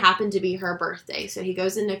 And it happened to be her birthday. So he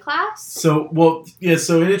goes into class. So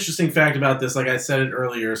an interesting fact about this, like I said it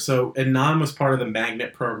earlier, so Adnan was part of the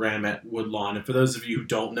magnet program at Woodlawn. And for those of you who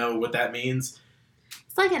don't know what that means,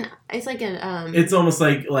 it's almost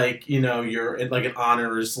like you're like an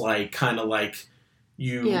honors, like, kind of like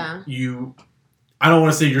you I don't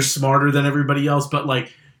want to say you're smarter than everybody else, but,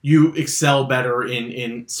 like, you excel better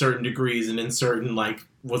in certain degrees and in certain, like,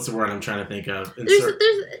 what's the word I'm trying to think of? There's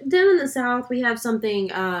down in the South we have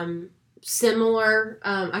something similar.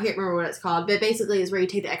 I can't remember what it's called, but basically is where you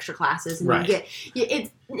take the extra classes and you get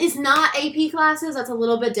it's not AP classes. That's a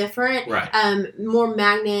little bit different. Right. More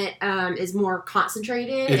magnet is more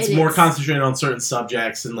concentrated. It's more concentrated on certain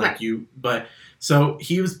subjects and but so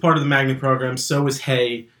he was part of the magnet program. So was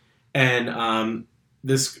Hay, and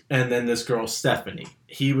this girl Stephanie.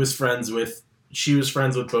 She was friends with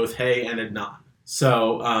both Hay and Adnan.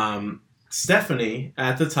 So Stephanie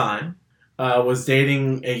at the time. Was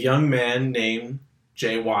dating a young man named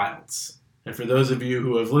Jay Wilds. And for those of you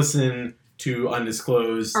who have listened to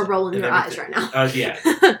Undisclosed... Are rolling your eyes right now. Yeah.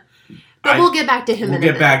 But we'll get back to him in a minute.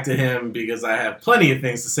 We'll get back to him because I have plenty of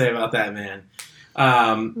things to say about that man.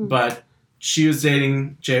 But she was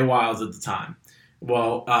dating Jay Wilds at the time.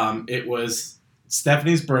 Well, it was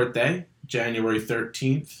Stephanie's birthday, January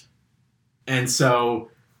 13th. And so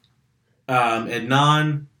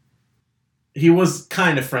Adnan... He was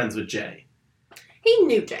kind of friends with Jay. He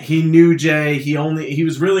knew Jay. He knew Jay. He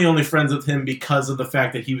was really only friends with him because of the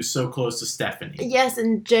fact that he was so close to Stephanie. Yes,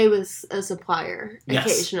 and Jay was a supplier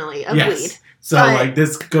occasionally of weed. So, like,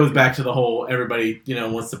 this goes back to the whole, everybody,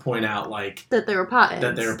 wants to point out, like... That they were potheads.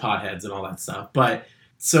 That they were potheads and all that stuff. But,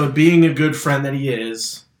 so being a good friend that he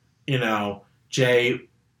is, Jay,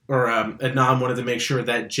 or Adnan wanted to make sure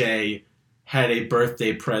that Jay had a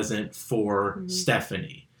birthday present for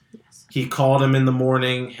Stephanie. Yes. He called him in the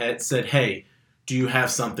morning, had said, hey, do you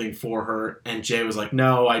have something for her? And Jay was like,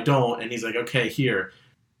 no, I don't. And he's like, okay, here,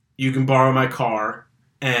 you can borrow my car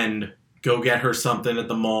and go get her something at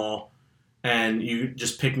the mall. And you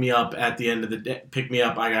just pick me up at the end of the day. Pick me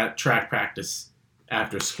up. I got track practice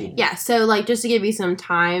after school. Yeah, so, like, just to give you some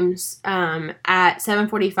times, at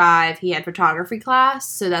 7:45, he had photography class,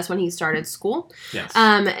 so that's when he started school. Yes.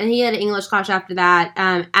 And he had an English class after that.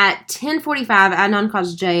 At 10:45, Adnan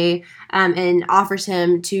calls Jay and offers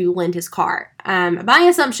him to lend his car. My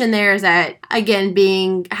assumption there is that, again,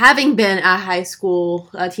 having been a high school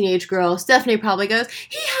teenage girl, Stephanie probably goes,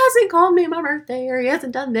 he hasn't called me on my birthday, or he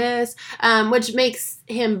hasn't done this, which makes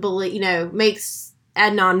him believe, makes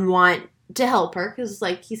Adnan want to help her, because,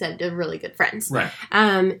 like he said, they're really good friends. Right.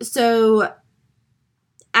 So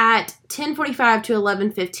at 10:45 to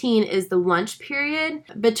 11:15 is the lunch period.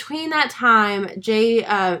 Between that time, between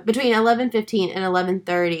 11:15 and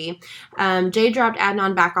 11:30, Jay dropped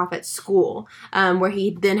Adnan back off at school, where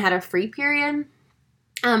he then had a free period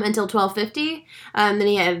until 12:50.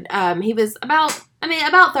 Then he was about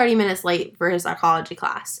 30 minutes late for his psychology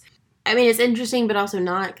class. I mean, it's interesting, but also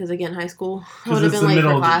not, because, again, high school would have been late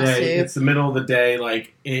for class, too. It's the middle of the day.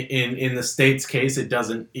 Like, in the state's case, it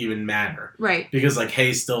doesn't even matter. Right. Because, like,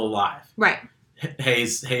 Hayes still alive. Right.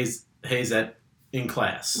 Hayes in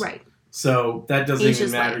class. Right. So, that doesn't even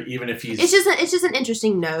matter, even if he's... It's just an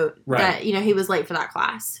interesting note that, he was late for that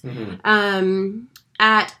class. Mm-hmm.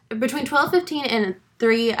 At between 12:15 and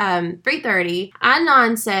 3:30,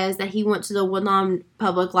 Adnan says that he went to the Woodlawn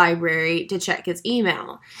Public Library to check his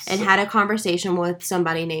email and had a conversation with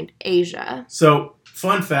somebody named Asia. So,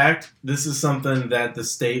 fun fact, this is something that the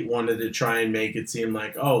state wanted to try and make it seem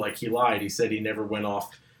like, he lied. He said he never went off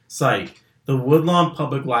site. The Woodlawn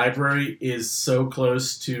Public Library is so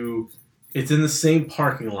close to... It's in the same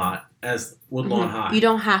parking lot as Woodlawn High. You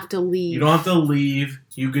don't have to leave.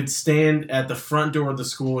 You could stand at the front door of the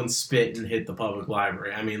school and spit and hit the public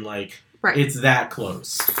library. I mean, like, It's that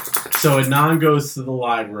close. So Adnan goes to the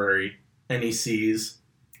library and he sees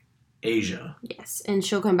Asia. Yes, and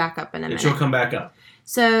she'll come back up in a minute.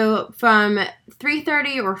 So from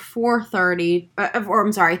 3:30 or 4:30,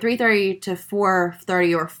 3:30 to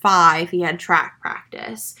 4:30 or 5, he had track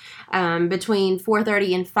practice. Between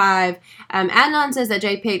 4:30 and 5, Adnan says that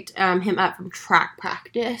Jay picked him up from track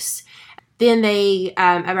practice. Then they,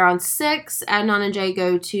 around 6, Adnan and Jay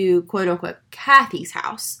go to, quote-unquote, Kathy's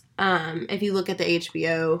house. If you look at the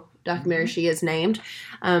HBO documentary, she is named.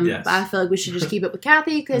 Yes. But I feel like we should just keep it with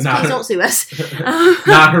Kathy, because please don't sue us.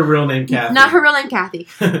 Not her real name, Kathy. Not her real name, Kathy.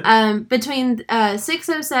 Between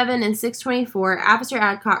 6:07 and 6:24, Officer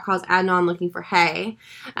Adcock calls Adnan looking for Hay.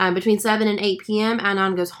 Between 7 and 8 p.m.,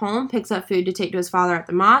 Adnan goes home, picks up food to take to his father at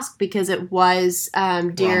the mosque, because it was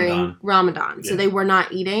during Ramadan. Yeah. So they were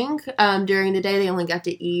not eating during the day. They only got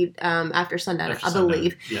to eat after sundown, I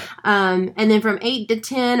believe. Yeah. And then from 8 to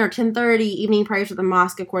 10 or 10:30, evening prayers at the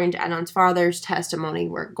mosque, according to Adnan's father's testimony,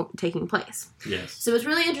 were taking place. Yes. So what's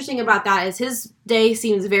really interesting about that is his day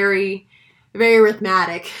seems very, very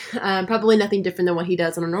arithmetic. Probably nothing different than what he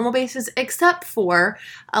does on a normal basis, except for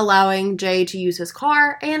allowing Jay to use his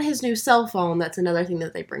car and his new cell phone. That's another thing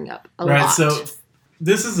that they bring up a lot. Right, so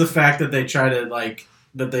this is the fact that they try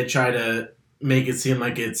to make it seem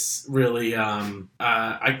like it's really,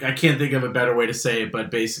 I can't think of a better way to say it,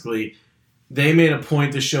 but basically they made a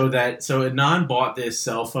point to show that, so Adnan bought this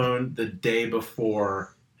cell phone the day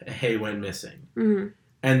before Hay went missing. Mm-hmm.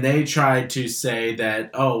 And they tried to say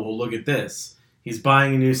that, look at this. He's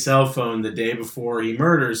buying a new cell phone the day before he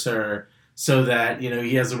murders her so that,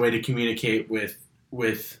 he has a way to communicate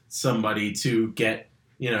with somebody to get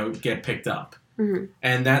picked up. Mm-hmm.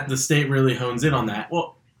 And that the state really hones in on that.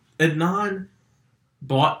 Well, Adnan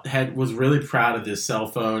was really proud of this cell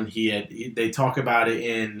phone. They talk about it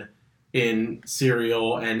in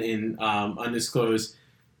Serial and in Undisclosed.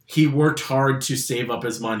 He worked hard to save up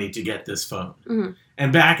his money to get this phone. Mm-hmm.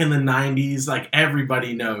 And back in the 90s, like,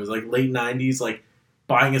 everybody knows, like, late 90s, like,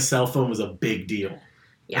 buying a cell phone was a big deal.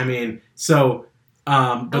 Yeah. I mean, so...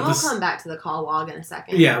 but we'll come back to the call log in a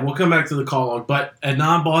second. Yeah, we'll come back to the call log. But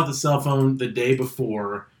Adnan bought the cell phone the day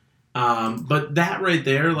before. But that right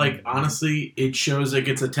there, like, honestly, it shows, like,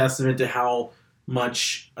 it's a testament to how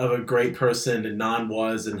much of a great person Adnan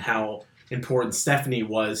was and how important Stephanie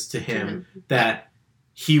was to him, that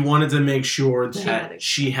he wanted to make sure that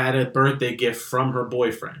she had a birthday gift from her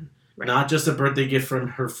boyfriend. Right. Not just a birthday gift from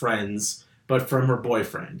her friends, but from her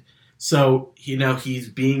boyfriend. So, he's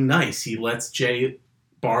being nice. He lets Jay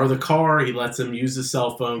borrow the car. He lets him use his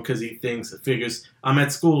cell phone because he figures, I'm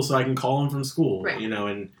at school so I can call him from school. Right.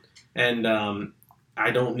 And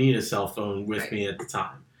I don't need a cell phone with me at the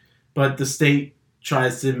time. But the state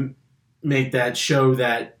tries to make that show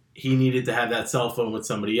that he needed to have that cell phone with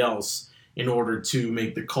somebody else in order to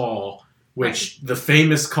make the call, the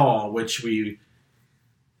famous call, which we're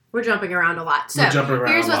jumping around a lot. So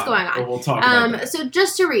here's what's going on. We'll talk about that. So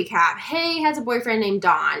just to recap, Hay has a boyfriend named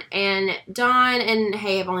Don, and Don and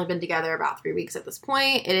Hay have only been together about 3 weeks at this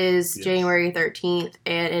point. It is January 13th,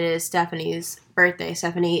 and it is Stephanie's birthday.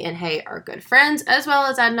 Stephanie and Hay are good friends, as well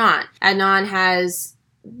as Adnan. Adnan has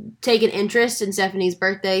taken interest in Stephanie's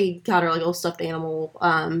birthday. He got her like a little stuffed animal.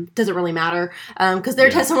 Doesn't really matter because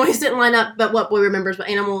their testimonies didn't line up, but what boy remembers what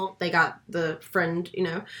animal. They got the friend,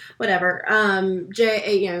 whatever. Adnan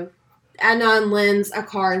lends a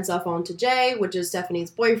car and cell phone to Jay, which is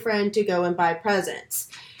Stephanie's boyfriend, to go and buy presents.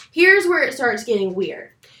 Here's where it starts getting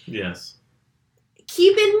weird. Yes.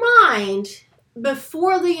 Keep in mind,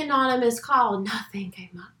 before the anonymous call, nothing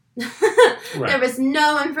came up. Right. There was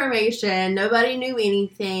no information. Nobody knew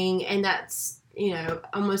anything. And that's,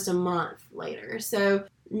 almost a month later. So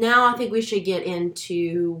now I think we should get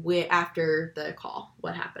into after the call,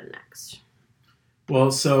 what happened next.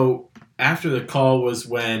 Well, so after the call was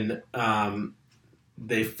when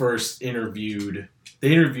they first interviewed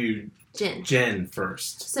Jen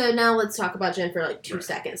first. So now let's talk about Jen for like 2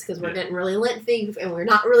 seconds because we're getting really lengthy and we're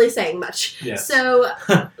not really saying much. Yes. So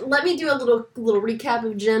let me do a little recap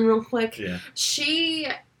of Jen real quick. Yeah. She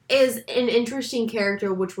is an interesting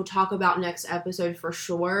character, which we'll talk about next episode for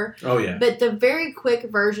sure. Oh, yeah. But the very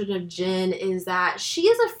quick version of Jen is that she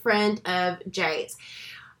is a friend of Jay's.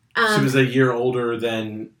 She was a year older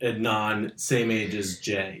than Adnan, same age as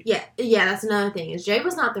Jay. Yeah, that's another thing. Is Jay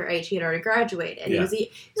was not their age; he had already graduated. Yeah.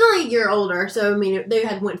 He was only a year older, so I mean they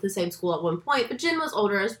had went to the same school at one point. But Jen was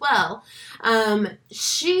older as well.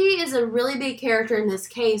 She is a really big character in this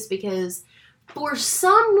case because, for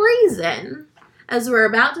some reason, as we're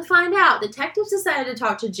about to find out, detectives decided to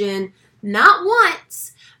talk to Jen not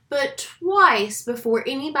once, but twice before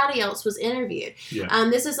anybody else was interviewed. Yeah.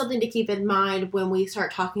 This is something to keep in mind when we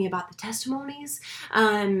start talking about the testimonies,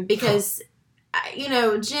 because,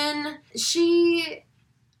 Jen,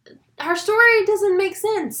 her story doesn't make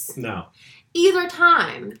sense. No. Either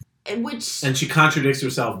time, and she contradicts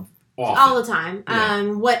herself often. All the time.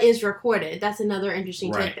 Yeah. What is recorded? That's another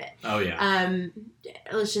interesting tidbit. Oh, yeah.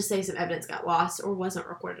 Let's just say some evidence got lost or wasn't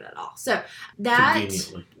recorded at all. So that...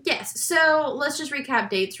 Conveniently. Yes. So let's just recap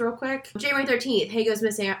dates real quick. January 13th, Hay goes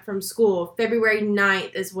missing from school. February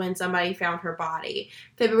 9th is when somebody found her body.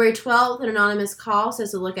 February 12th, an anonymous call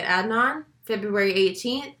says to look at Adnan. February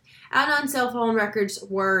 18th, Adnan's cell phone records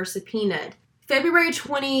were subpoenaed. February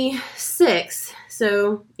 26th,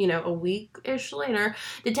 so, a week-ish later,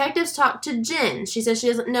 detectives talked to Jen. She says she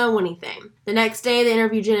doesn't know anything. The next day, they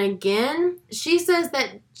interview Jen again. She says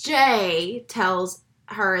that Jay tells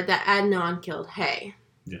her that Adnan killed Hay.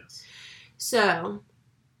 Yes. So,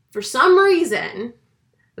 for some reason,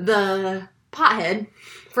 the pothead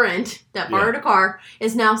friend that borrowed a car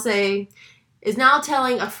is now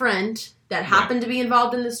telling a friend that happened to be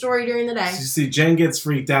involved in the story during the day. So, see, Jen gets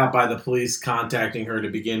freaked out by the police contacting her to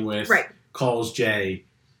begin with. Right. Calls Jay.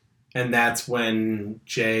 And that's when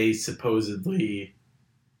Jay supposedly,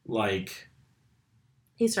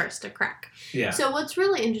 he starts to crack. Yeah. So what's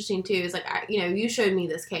really interesting, too, is, you showed me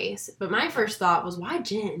this case. But my first thought was, why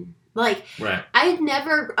Jen? Right. I've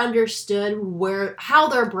never understood how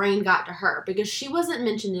their brain got to her. Because she wasn't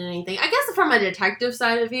mentioned in anything. I guess from a detective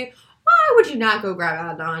side of view, why would you not go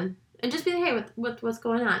grab Adnan? And just be like, hey, what's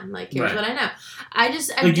going on? Here's what I know.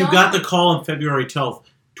 You got the call on February 12th.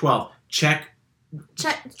 Check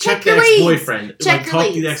the ex-boyfriend. Check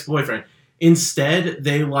talk to the ex-boyfriend. Instead,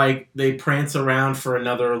 they prance around for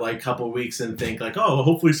another, couple weeks and think,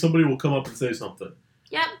 hopefully somebody will come up and say something.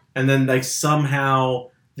 Yep. And then, somehow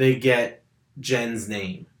they get Jen's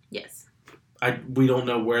name. Yes. We don't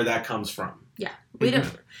know where that comes from. Yeah. We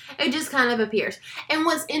don't. It just kind of appears. And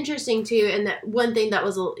what's interesting, too, and that one thing that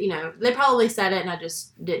was, they probably said it and I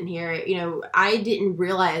just didn't hear it. I didn't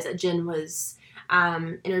realize that Jen was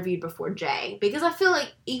interviewed before Jay. Because I feel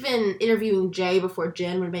like even interviewing Jay before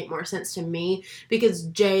Jen would make more sense to me because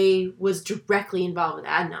Jay was directly involved with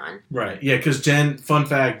Adnan. Right. Yeah, because fun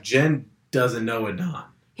fact, Jen doesn't know Adnan.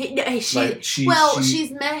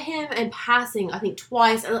 She's met him in passing, I think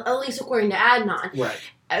twice, at least according to Adnan. Right.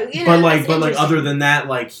 But other than that,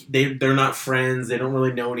 like they're not friends. They don't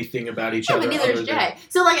really know anything about each other. But neither is Jay.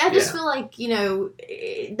 So like, I just feel like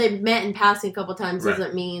they met in passing a couple times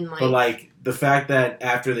doesn't mean like. But like the fact that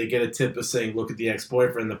after they get a tip of saying, "Look at the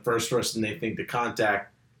ex-boyfriend," the first person they think to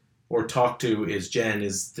contact or talk to is Jen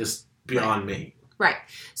is just beyond me. Right.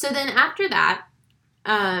 So then after that.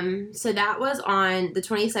 So that was on the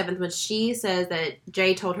 27th when she says that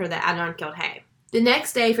Jay told her that Adnan killed Hay. The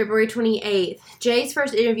next day, February 28th, Jay's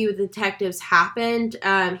first interview with detectives happened.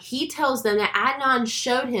 He tells them that Adnan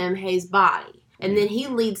showed him Hay's body, and then he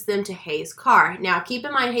leads them to Hay's car. Now, keep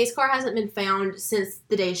in mind, Hay's car hasn't been found since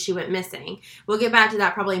the day she went missing. We'll get back to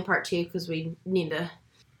that probably in part 2 because we need to.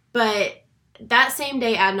 But that same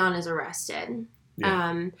day, Adnan is arrested.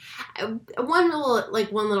 Yeah. One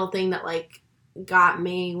little thing that like got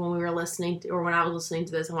me when we were listening to, or when I was listening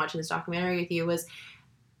to this and watching this documentary with you was,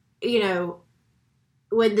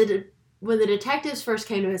 when the detectives first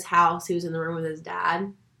came to his house, he was in the room with his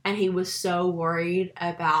dad, and he was so worried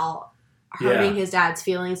about hurting his dad's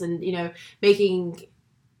feelings and, making,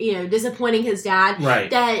 disappointing his dad. Right.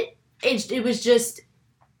 That it was just,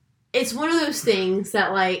 it's one of those things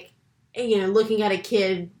that, like, looking at a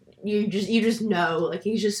kid, you just know, like,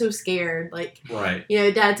 he's just so scared, like, right.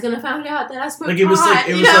 Dad's gonna find out that I smoked pot. It was like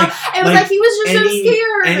he was just so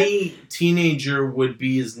scared. Any teenager would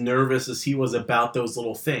be as nervous as he was about those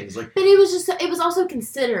little things, like. But it was also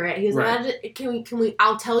considerate. He was like, can we?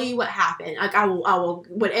 I'll tell you what happened. Like, I will.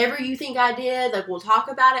 Whatever you think I did, like, we'll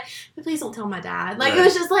talk about it. But please don't tell my dad. Like, it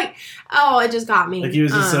was just like, it just got me. Like, he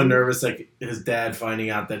was just so nervous, like his dad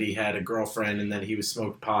finding out that he had a girlfriend and then he was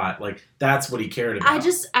smoked pot. Like, that's what he cared about.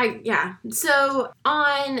 So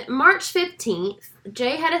on March 15th,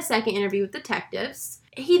 Jay had a second interview with detectives.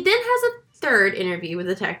 He then has a third interview with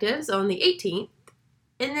detectives on the 18th.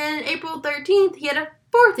 And then April 13th, he had a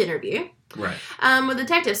fourth interview. Right. With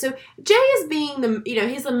detectives. So Jay is being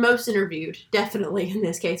he's the most interviewed, definitely, in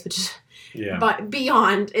this case, which is but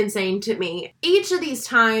beyond insane to me. Each of these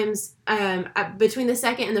times, between the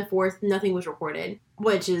second and the fourth, nothing was recorded,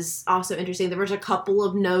 which is also interesting. There was a couple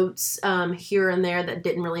of notes here and there that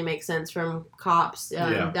didn't really make sense from cops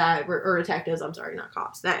that were, or detectives, I'm sorry, not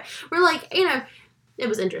cops, that were like, it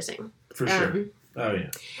was interesting. For sure. Oh,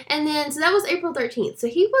 yeah. And then, so that was April 13th. So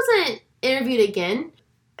he wasn't interviewed again.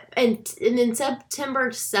 And then September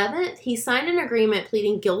 7th, he signed an agreement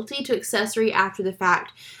pleading guilty to accessory after the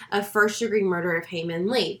fact of first-degree murder of Hae-Min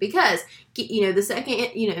Lee. Because, the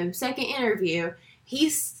second interview,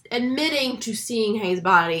 he's admitting to seeing Hay's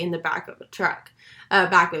body in the back of a truck.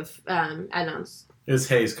 Back of Adnan's. It was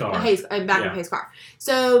Hay's car. Back of Hay's car.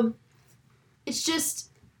 So, that's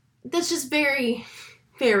just very,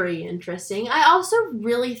 very interesting. I also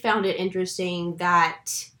really found it interesting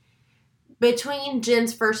that between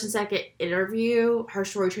Jen's first and second interview, her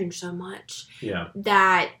story changed so much. Yeah.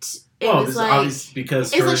 That it was like,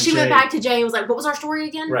 because it's like she went back to Jay and was like, what was our story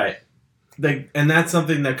again? Right. And that's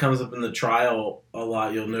something that comes up in the trial a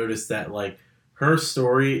lot. You'll notice that, like, her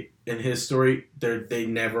story and his story, they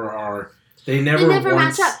never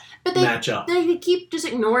match up. But match up. They keep just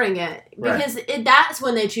ignoring it because that's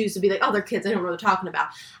when they choose to be like, oh, they're kids. They don't know what they're talking about.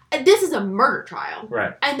 This is a murder trial.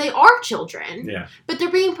 Right. And they are children. Yeah. But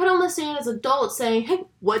they're being put on the stand as adults saying, hey,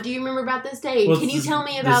 what do you remember about this day? Well, can you tell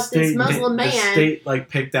me about this Muslim man? The state,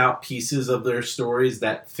 picked out pieces of their stories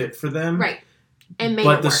that fit for them. Right. And made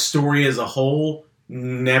But the story as a whole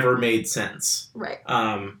never made sense. Right.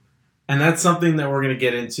 And that's something that we're going to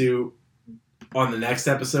get into on the next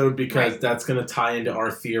episode because that's going to tie into our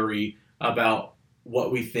theory about what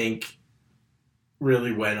we think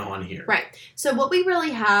really went on here. Right. So what we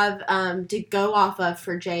really have to go off of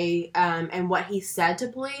for Jay and what he said to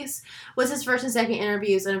police was his first and second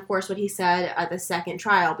interviews and, of course, what he said at the second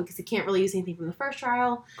trial because he can't really use anything from the first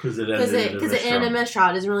trial. Because it ended in a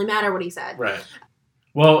mistrial. It doesn't really matter what he said. Right.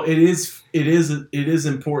 Well, it is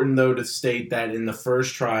important, though, to state that in the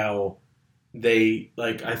first trial,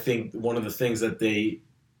 I think one of the things that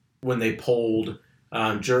when they polled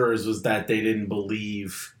jurors was that they didn't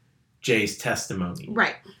believe Jay's testimony.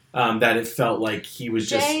 Right. That it felt like he was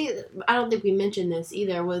Jay, I don't think we mentioned this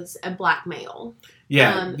either, was a black male.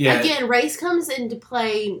 Yeah. Again, race comes into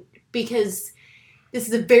play because this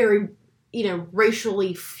is a very,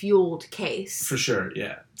 racially fueled case. For sure,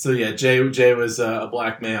 yeah. So, yeah, Jay was a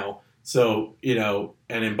black male. So,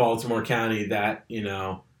 and in Baltimore County, that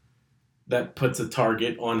puts a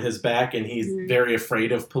target on his back, and he's very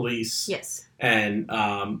afraid of police. Yes. And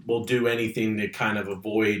will do anything to kind of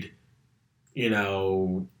avoid,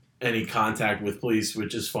 any contact with police,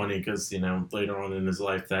 which is funny because, later on in his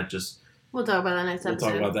life that just... We'll talk about that next episode.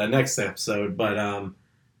 We'll talk about that next episode.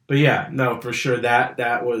 But yeah, no, for sure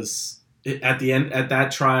that was... At the end, at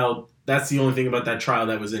that trial, that's the only thing about that trial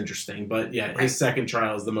that was interesting. But yeah, his second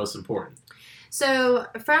trial is the most important. So,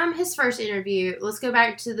 from his first interview, let's go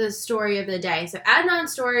back to the story of the day. So,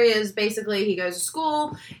 Adnan's story is basically he goes to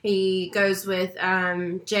school, he goes with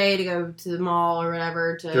Jay to go to the mall or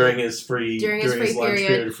whatever during his free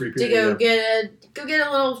period to go get a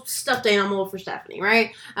little stuffed animal for Stephanie,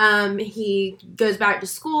 right? He goes back to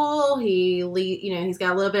school. He's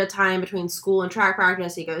got a little bit of time between school and track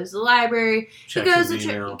practice. He goes to the library. Goes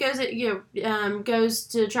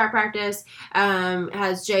to track practice.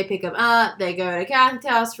 Has Jay pick him up. They go to Kathy's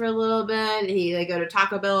house for a little bit. They go to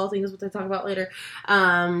Taco Bell. I think is what they talk about later.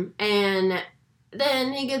 And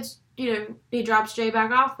then he gets, he drops Jay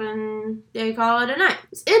back off and they call it a night.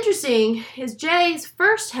 What's interesting is Jay's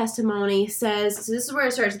first testimony says, so this is where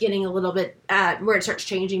it starts getting a little bit, where it starts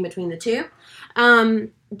changing between the two.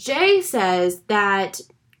 Jay says that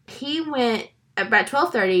he went, about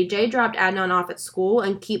 12:30, Jay dropped Adnan off at school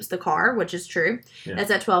and keeps the car, which is true. Yeah. That's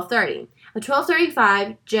at 12:30. At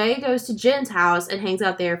 12:35, Jay goes to Jen's house and hangs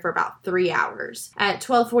out there for about 3 hours. At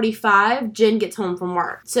 12:45, Jen gets home from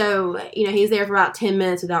work. So, he's there for about 10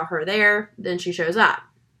 minutes without her there. Then she shows up.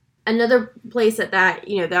 Another place that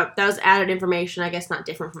was added information, I guess not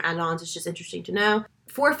different from Adnan's, it's just interesting to know.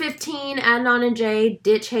 4:15, Adnan and Jay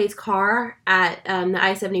ditch Hayes' car at the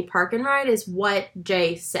I-70 park and ride is what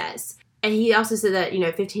Jay says. And he also said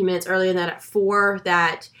that, 15 minutes earlier than that at 4,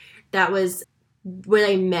 that was where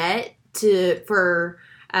they met for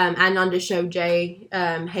Adnan to show Jay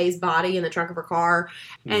Hayes' body in the trunk of her car.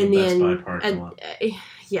 And then,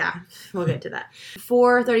 yeah, we'll get to that.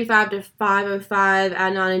 4:35 to 5:05,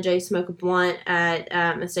 Adnan and Jay smoke a blunt at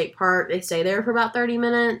a state park. They stay there for about 30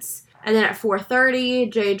 minutes. And then at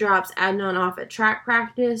 4:30, Jay drops Adnan off at track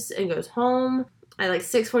practice and goes home. At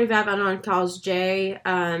 6:45, Adnan calls Jay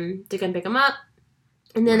to come pick him up.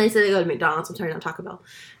 And then they say they go to McDonald's. I'm sorry, not Taco Bell.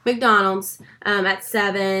 McDonald's at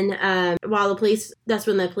 7. That's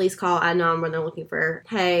when the police call Adnan when they're looking for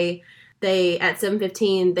Hay. At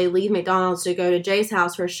 7:15, they leave McDonald's to go to Jay's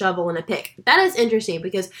house for a shovel and a pick. That is interesting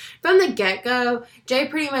because from the get-go, Jay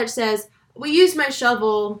pretty much says, we used my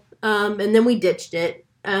shovel and then we ditched it.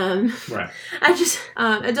 Right.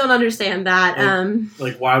 I don't understand that.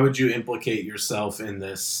 Why would you implicate yourself in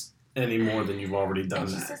this any more than you've already done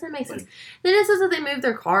that? It just doesn't make sense. Then it says that they moved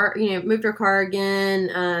their car, moved her car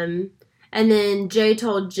again. And then Jay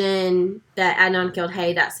told Jen that Adnan killed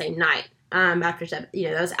Hay that same night. After 7,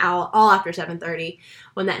 that was all after 7:30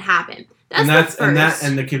 when that happened. And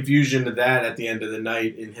the confusion to that at the end of the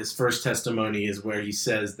night in his first testimony is where he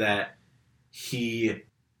says that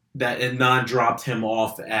Adnan dropped him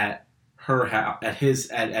off at her house,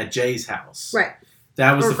 at Jay's house. Right.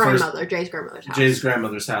 That was Jay's grandmother's house. Jay's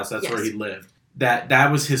grandmother's house. That's where he lived. That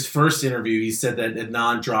was his first interview. He said that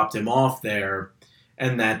Adnan dropped him off there,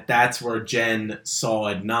 and that's where Jen saw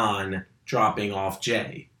Adnan dropping off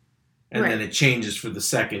Jay. And then it changes for the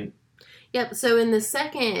second. Yep. So in the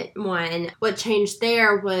second one, what changed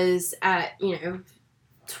there was at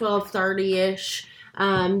 12:30ish.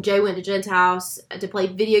 Jay went to Jen's house to play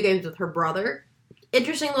video games with her brother.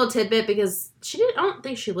 Interesting little tidbit because I don't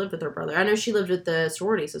think she lived with her brother. I know she lived with the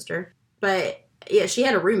sorority sister, but yeah, she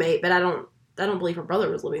had a roommate. But I don't believe her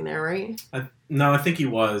brother was living there, right? No, I think he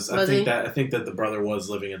was. I think that the brother was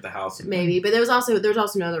living at the house. Maybe, but there was also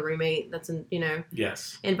another roommate that's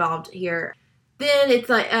involved here. Then it's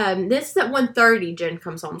this is at 1:30. Jen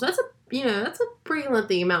comes home, so that's a pretty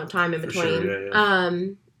lengthy amount of time in between. Sure, yeah.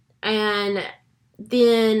 And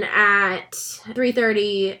then at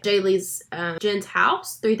 3:30, Jay leaves Jen's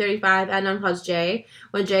house. 3:35, Adnan calls Jay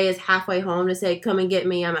when Jay is halfway home to say, come and get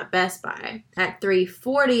me, I'm at Best Buy. At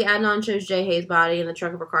 3:40, Adnan shows Jay Hayes' body in the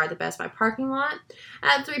trunk of her car at the Best Buy parking lot.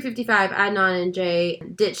 At 3:55, Adnan and Jay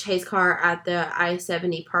ditch Hayes' car at the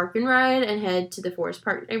I-70 park and ride and head to the Forest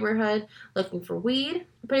Park neighborhood looking for weed.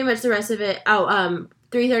 Pretty much the rest of it.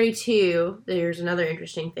 3:32, there's another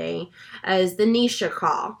interesting thing, is the Nisha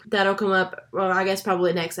call. That'll come up, well, I guess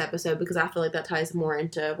probably next episode, because I feel like that ties more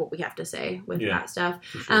into what we have to say with that stuff.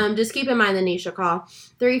 Sure. Just keep in mind the Nisha call.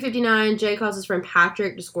 3:59, Jay calls his friend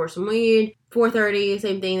Patrick to score some weed. 4:30,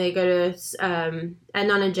 same thing. They go to Adnan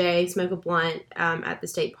and Jay, smoke a blunt at the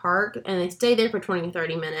state park, and they stay there for 20 to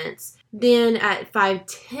 30 minutes. Then at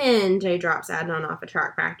 5:10, Jay drops Adnan off at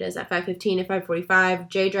track practice. At 5:15 and 5:45,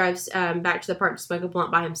 Jay drives back to the park to smoke a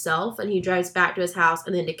blunt by himself, and he drives back to his house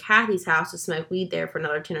and then to Kathy's house to smoke weed there for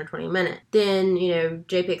another 10 or 20 minutes. Then,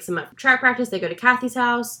 Jay picks him up for track practice. They go to Kathy's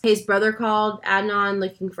house. Hayes' brother called Adnan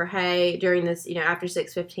looking for Hay during this, after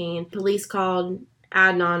 6:15. Police called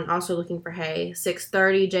Adnan also looking for Hay.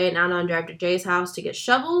 6:30, Jay and Adnan drive to Jay's house to get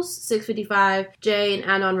shovels. 6:55, Jay and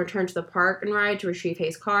Adnan return to the park and ride to retrieve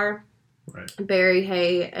Hay's car. Right. Bury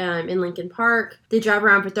Hay in Lincoln Park. They drive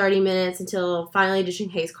around for 30 minutes until finally ditching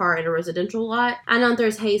Hay's car in a residential lot. Adnan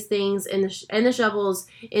throws Hay's things and the shovels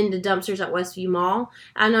into dumpsters at Westview Mall.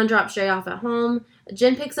 Adnan drops Jay off at home.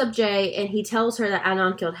 Jen picks up Jay and he tells her that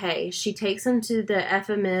Adnan killed Hay. She takes him to the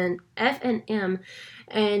F&M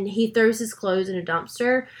and he throws his clothes in a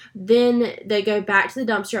dumpster. Then they go back to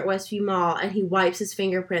the dumpster at Westview Mall and he wipes his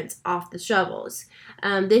fingerprints off the shovels.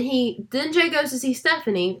 Then Jay goes to see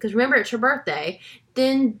Stephanie, because remember, it's her birthday.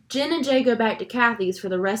 Then Jen and Jay go back to Kathy's for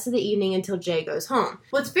the rest of the evening until Jay goes home.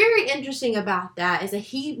 What's very interesting about that is that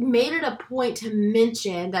he made it a point to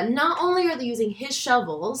mention that not only are they using his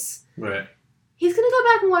shovels, right, he's going to go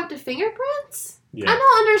back and wipe the fingerprints? Yeah. I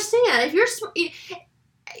don't understand. If you're...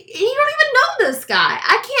 You don't even know this guy.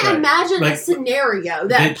 I can't imagine a scenario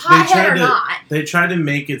that pothead or not. They tried to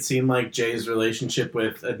make it seem like Jay's relationship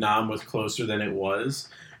with Adnan was closer than it was.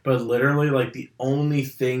 But literally, the only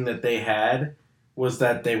thing that they had was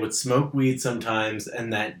that they would smoke weed sometimes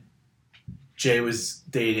and that Jay was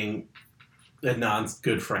dating Adnan's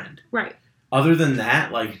good friend. Right. Other than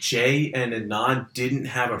that, Jay and Adnan didn't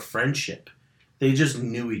have a friendship. They just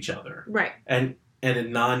knew each other. Right. And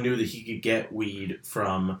Adnan knew that he could get weed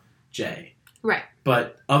from Jay. Right.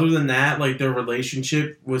 But other than that, their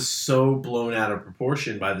relationship was so blown out of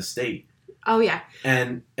proportion by the state. Oh, yeah.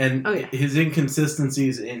 And his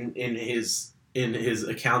inconsistencies in his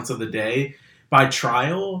accounts of the day, by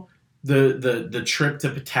trial, the trip to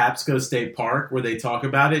Patapsco State Park where they talk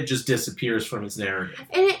about it just disappears from his narrative.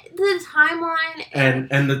 And the timeline...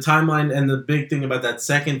 And the timeline, and the big thing about that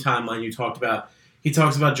second timeline you talked about, he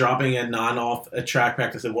talks about dropping Adnan off at track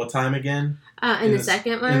practice at what time again? In the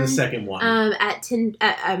second one? In the second one. At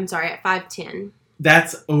 5:10.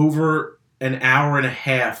 That's over an hour and a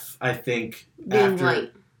half, I think,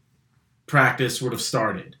 after practice would have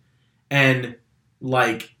started. And,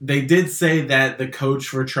 they did say that the coach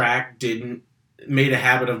for track made a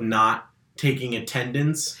habit of not taking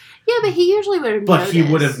attendance. Yeah, but he usually would have noticed. But he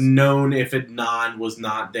would have known if Adnan was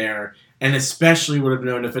not there. And especially would have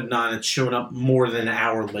known if Adnan had shown up more than an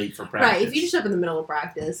hour late for practice. Right, if you just show up in the middle of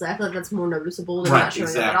practice, I feel like that's more noticeable than not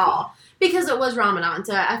showing up at all. Because it was Ramadan,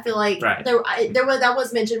 so I feel like that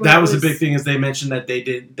was mentioned. That was a big thing, is they mentioned that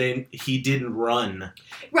he didn't run.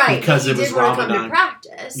 Right, because it was Ramadan. Come to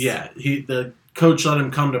practice. Yeah, the coach let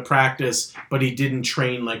him come to practice, but he didn't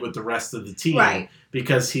train with the rest of the team. Right.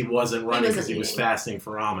 Because he wasn't running because he was fasting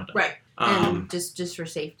for Ramadan. Right, and just for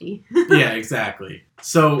safety. Yeah, exactly.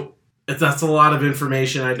 So... That's a lot of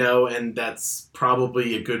information, I know, and that's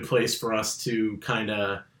probably a good place for us to kind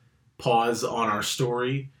of pause on our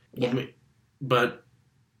story. Yeah. But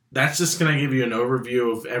that's just going to give you an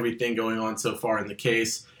overview of everything going on so far in the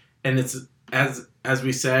case. And it's, as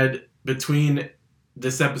we said, between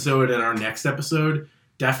this episode and our next episode,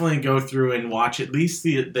 definitely go through and watch at least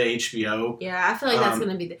the HBO. Yeah, I feel like that's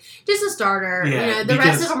going to be just a starter. Yeah, the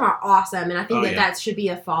rest of them are awesome, and I think that should be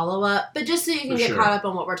a follow-up. But just so you can get caught up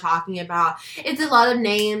on what we're talking about. It's a lot of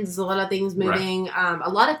names, it's a lot of things moving, a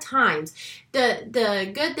lot of times.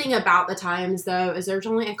 The good thing about the times, though, is there's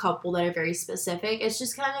only a couple that are very specific. It's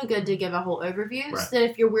just kind of good to give a whole overview, so that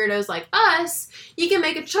if you're weirdos like us, you can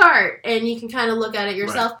make a chart, and you can kind of look at it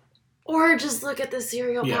yourself. Right. Or just look at the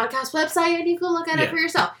Serial Podcast website and you can look at it for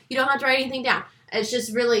yourself. You don't have to write anything down. It's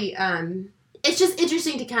just really, it's just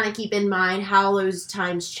interesting to kind of keep in mind how those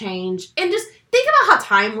times change. And just think about how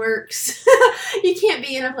time works. You can't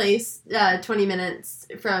be in a place 20 minutes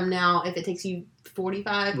from now if it takes you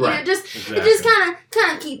 45. Right. Just kind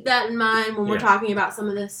of keep that in mind when we're talking about some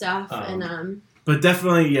of this stuff. But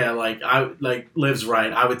definitely, Liv's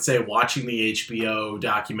right. I would say watching the HBO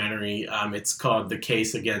documentary, it's called The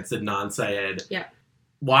Case Against Adnan Syed. Yeah.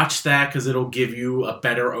 Watch that because it'll give you a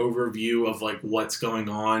better overview of what's going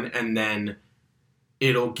on, and then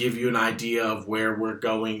it'll give you an idea of where we're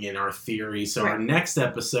going in our theory. So our next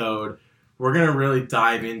episode, we're going to really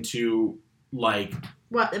dive into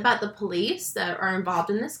what about the police that are involved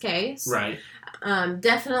in this case? Right.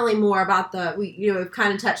 definitely more about we've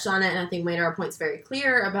kind of touched on it, and I think made our points very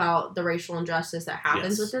clear about the racial injustice that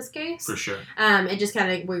happens with this case. For sure. It just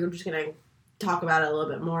we're just going to talk about it a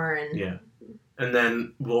little bit more. And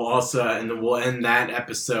then we'll end that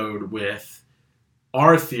episode with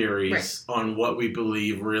our theories on what we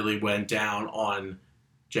believe really went down on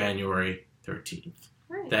January 13th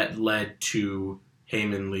that led to Hae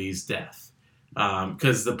Min Lee's death.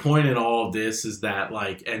 Because the point in all of this is that,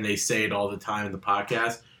 and they say it all the time in the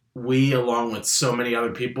podcast, we, along with so many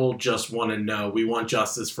other people, just want to know. We want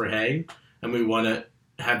justice for Hae, and we want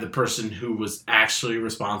to have the person who was actually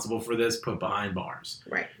responsible for this put behind bars.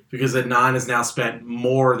 Right. Because Adnan has now spent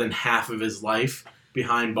more than half of his life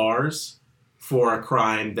behind bars for a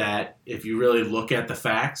crime that, if you really look at the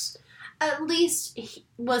facts, at least he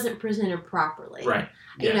wasn't presented properly. Right.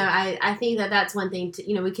 Yeah. You know, I think that's one thing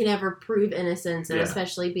we can never prove innocence, and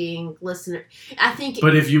especially being listener. I think.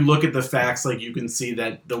 But if you look at the facts, you can see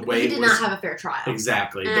that the way he did not have a fair trial.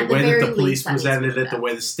 Exactly. And the way that the police presented it, the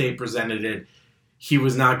way the state presented it, he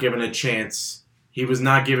was not given a chance. He was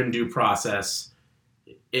not given due process,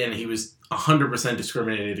 and he was 100%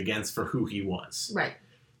 discriminated against for who he was. Right.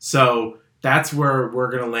 So that's where we're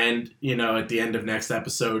going to land, at the end of next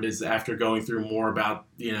episode, is after going through more about,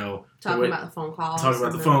 talking about the phone calls. Talking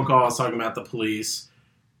about the phone calls, talking about the police,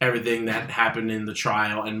 everything that happened in the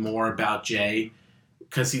trial, and more about Jay,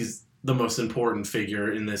 because he's the most important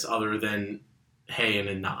figure in this other than Hae and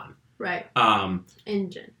Adnan. Right.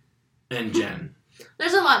 And Jen. And Jen.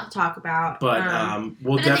 There's a lot to talk about. But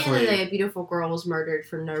we'll definitely... At the end of the day, a beautiful girl was murdered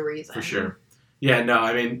for no reason. For sure. Yeah, no,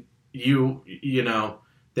 I mean, you know...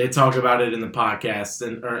 They talk about it in the podcast,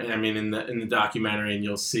 in the documentary, and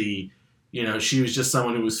you'll see, she was just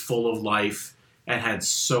someone who was full of life and had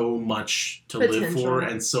so much to live for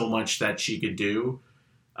and so much that she could do.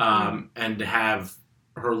 And to have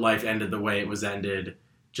her life ended the way it was ended,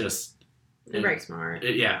 just... It breaks my heart.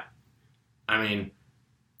 Yeah. I mean,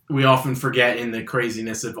 we often forget in the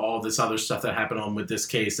craziness of all this other stuff that happened on with this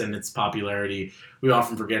case and its popularity, we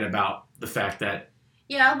often forget about the fact that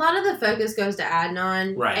a lot of the focus goes to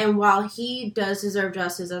Adnan, right. And while he does deserve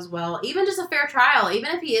justice as well, even just a fair trial,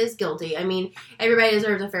 even if he is guilty, I mean, everybody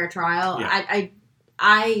deserves a fair trial. Yeah.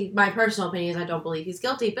 My personal opinion is I don't believe he's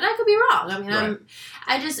guilty, but I could be wrong. I mean,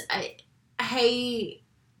 right. Hae,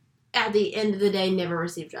 at the end of the day, never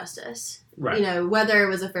received justice. Right. Whether it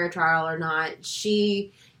was a fair trial or not,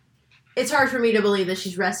 it's hard for me to believe that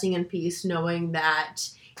she's resting in peace knowing that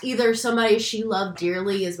either somebody she loved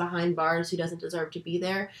dearly is behind bars who doesn't deserve to be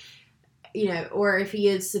there, or if he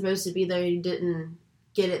is supposed to be there, he didn't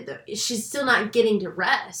get it. She's still not getting to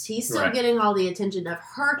rest. He's still getting all the attention of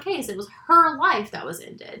her case. It was her life that was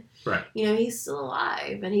ended. Right. He's still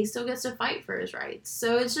alive and he still gets to fight for his rights.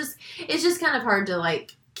 So it's just kind of hard to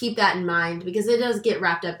keep that in mind because it does get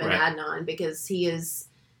wrapped up in Adnan because he is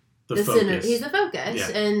the center. He's the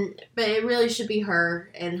focus, but it really should be her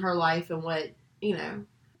and her life and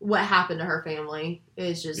what happened to her family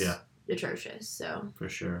is just atrocious. So for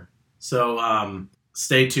sure. So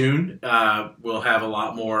stay tuned. We'll have a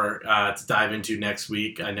lot more to dive into next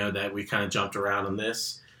week. I know that we kind of jumped around on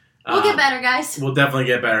this. We'll get better, guys. We'll definitely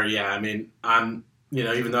get better. Yeah, I mean, I'm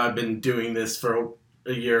even though I've been doing this for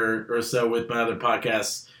a year or so with my other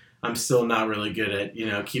podcasts, I'm still not really good at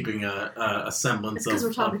keeping a semblance of. Because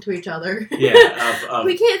we're talking to each other. Yeah,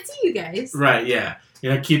 we can't see you guys. Right. Yeah.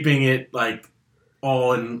 Keeping it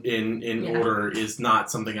all in order is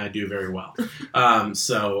not something I do very well.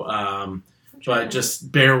 But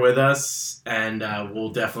just bear with us, and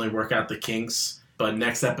we'll definitely work out the kinks. But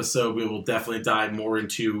next episode, we will definitely dive more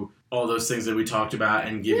into all those things that we talked about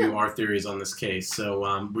and give you our theories on this case.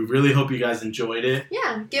 So we really hope you guys enjoyed it.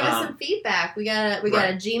 Yeah, give us some feedback. We got a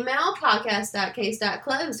Gmail,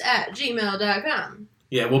 podcast.case.closed@gmail.com.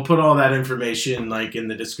 Yeah, we'll put all that information in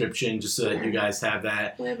the description just so that you guys have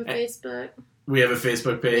that. We have a Facebook. We have a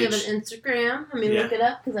Facebook page. We have an Instagram. Let me look it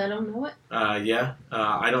up because I don't know it.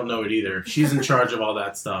 I don't know it either. She's in charge of all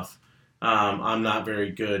that stuff. I'm not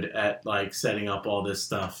very good at setting up all this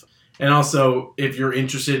stuff. And also, if you're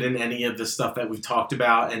interested in any of the stuff that we've talked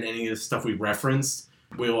about and any of the stuff we referenced,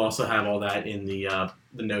 we will also have all that in the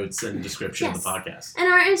notes and description of the podcast.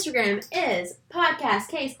 And our Instagram is Podcast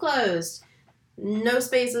Case Closed. No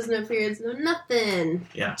spaces, no periods, no nothing.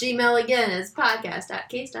 Yeah. Gmail again is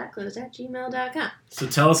podcast.case.closed@gmail.com. So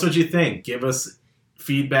tell us what you think. Give us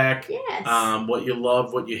feedback. Yes. What you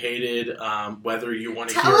loved, what you hated, whether you want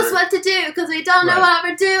to tell us what to do because we don't know what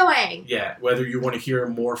we're doing. Yeah. Whether you want to hear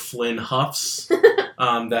more Flynn huffs.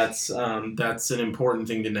 That's an important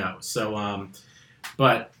thing to know. So,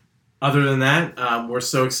 but other than that, we're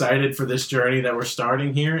so excited for this journey that we're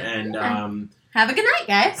starting here, and Have a good night,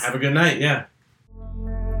 guys. Have a good night, yeah.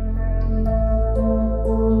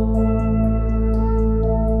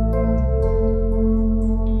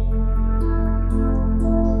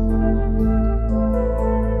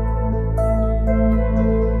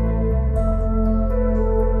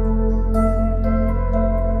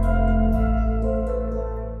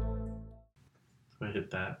 Do I hit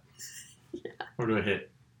that? Yeah. Or do I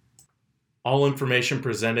hit? All information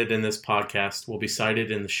presented in this podcast will be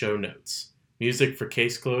cited in the show notes. Music for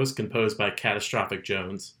Case Close composed by Catastrophic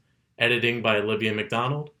Jones. Editing by Olivia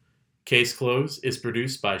McDonald. Case Close is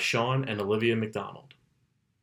produced by Sean and Olivia McDonald.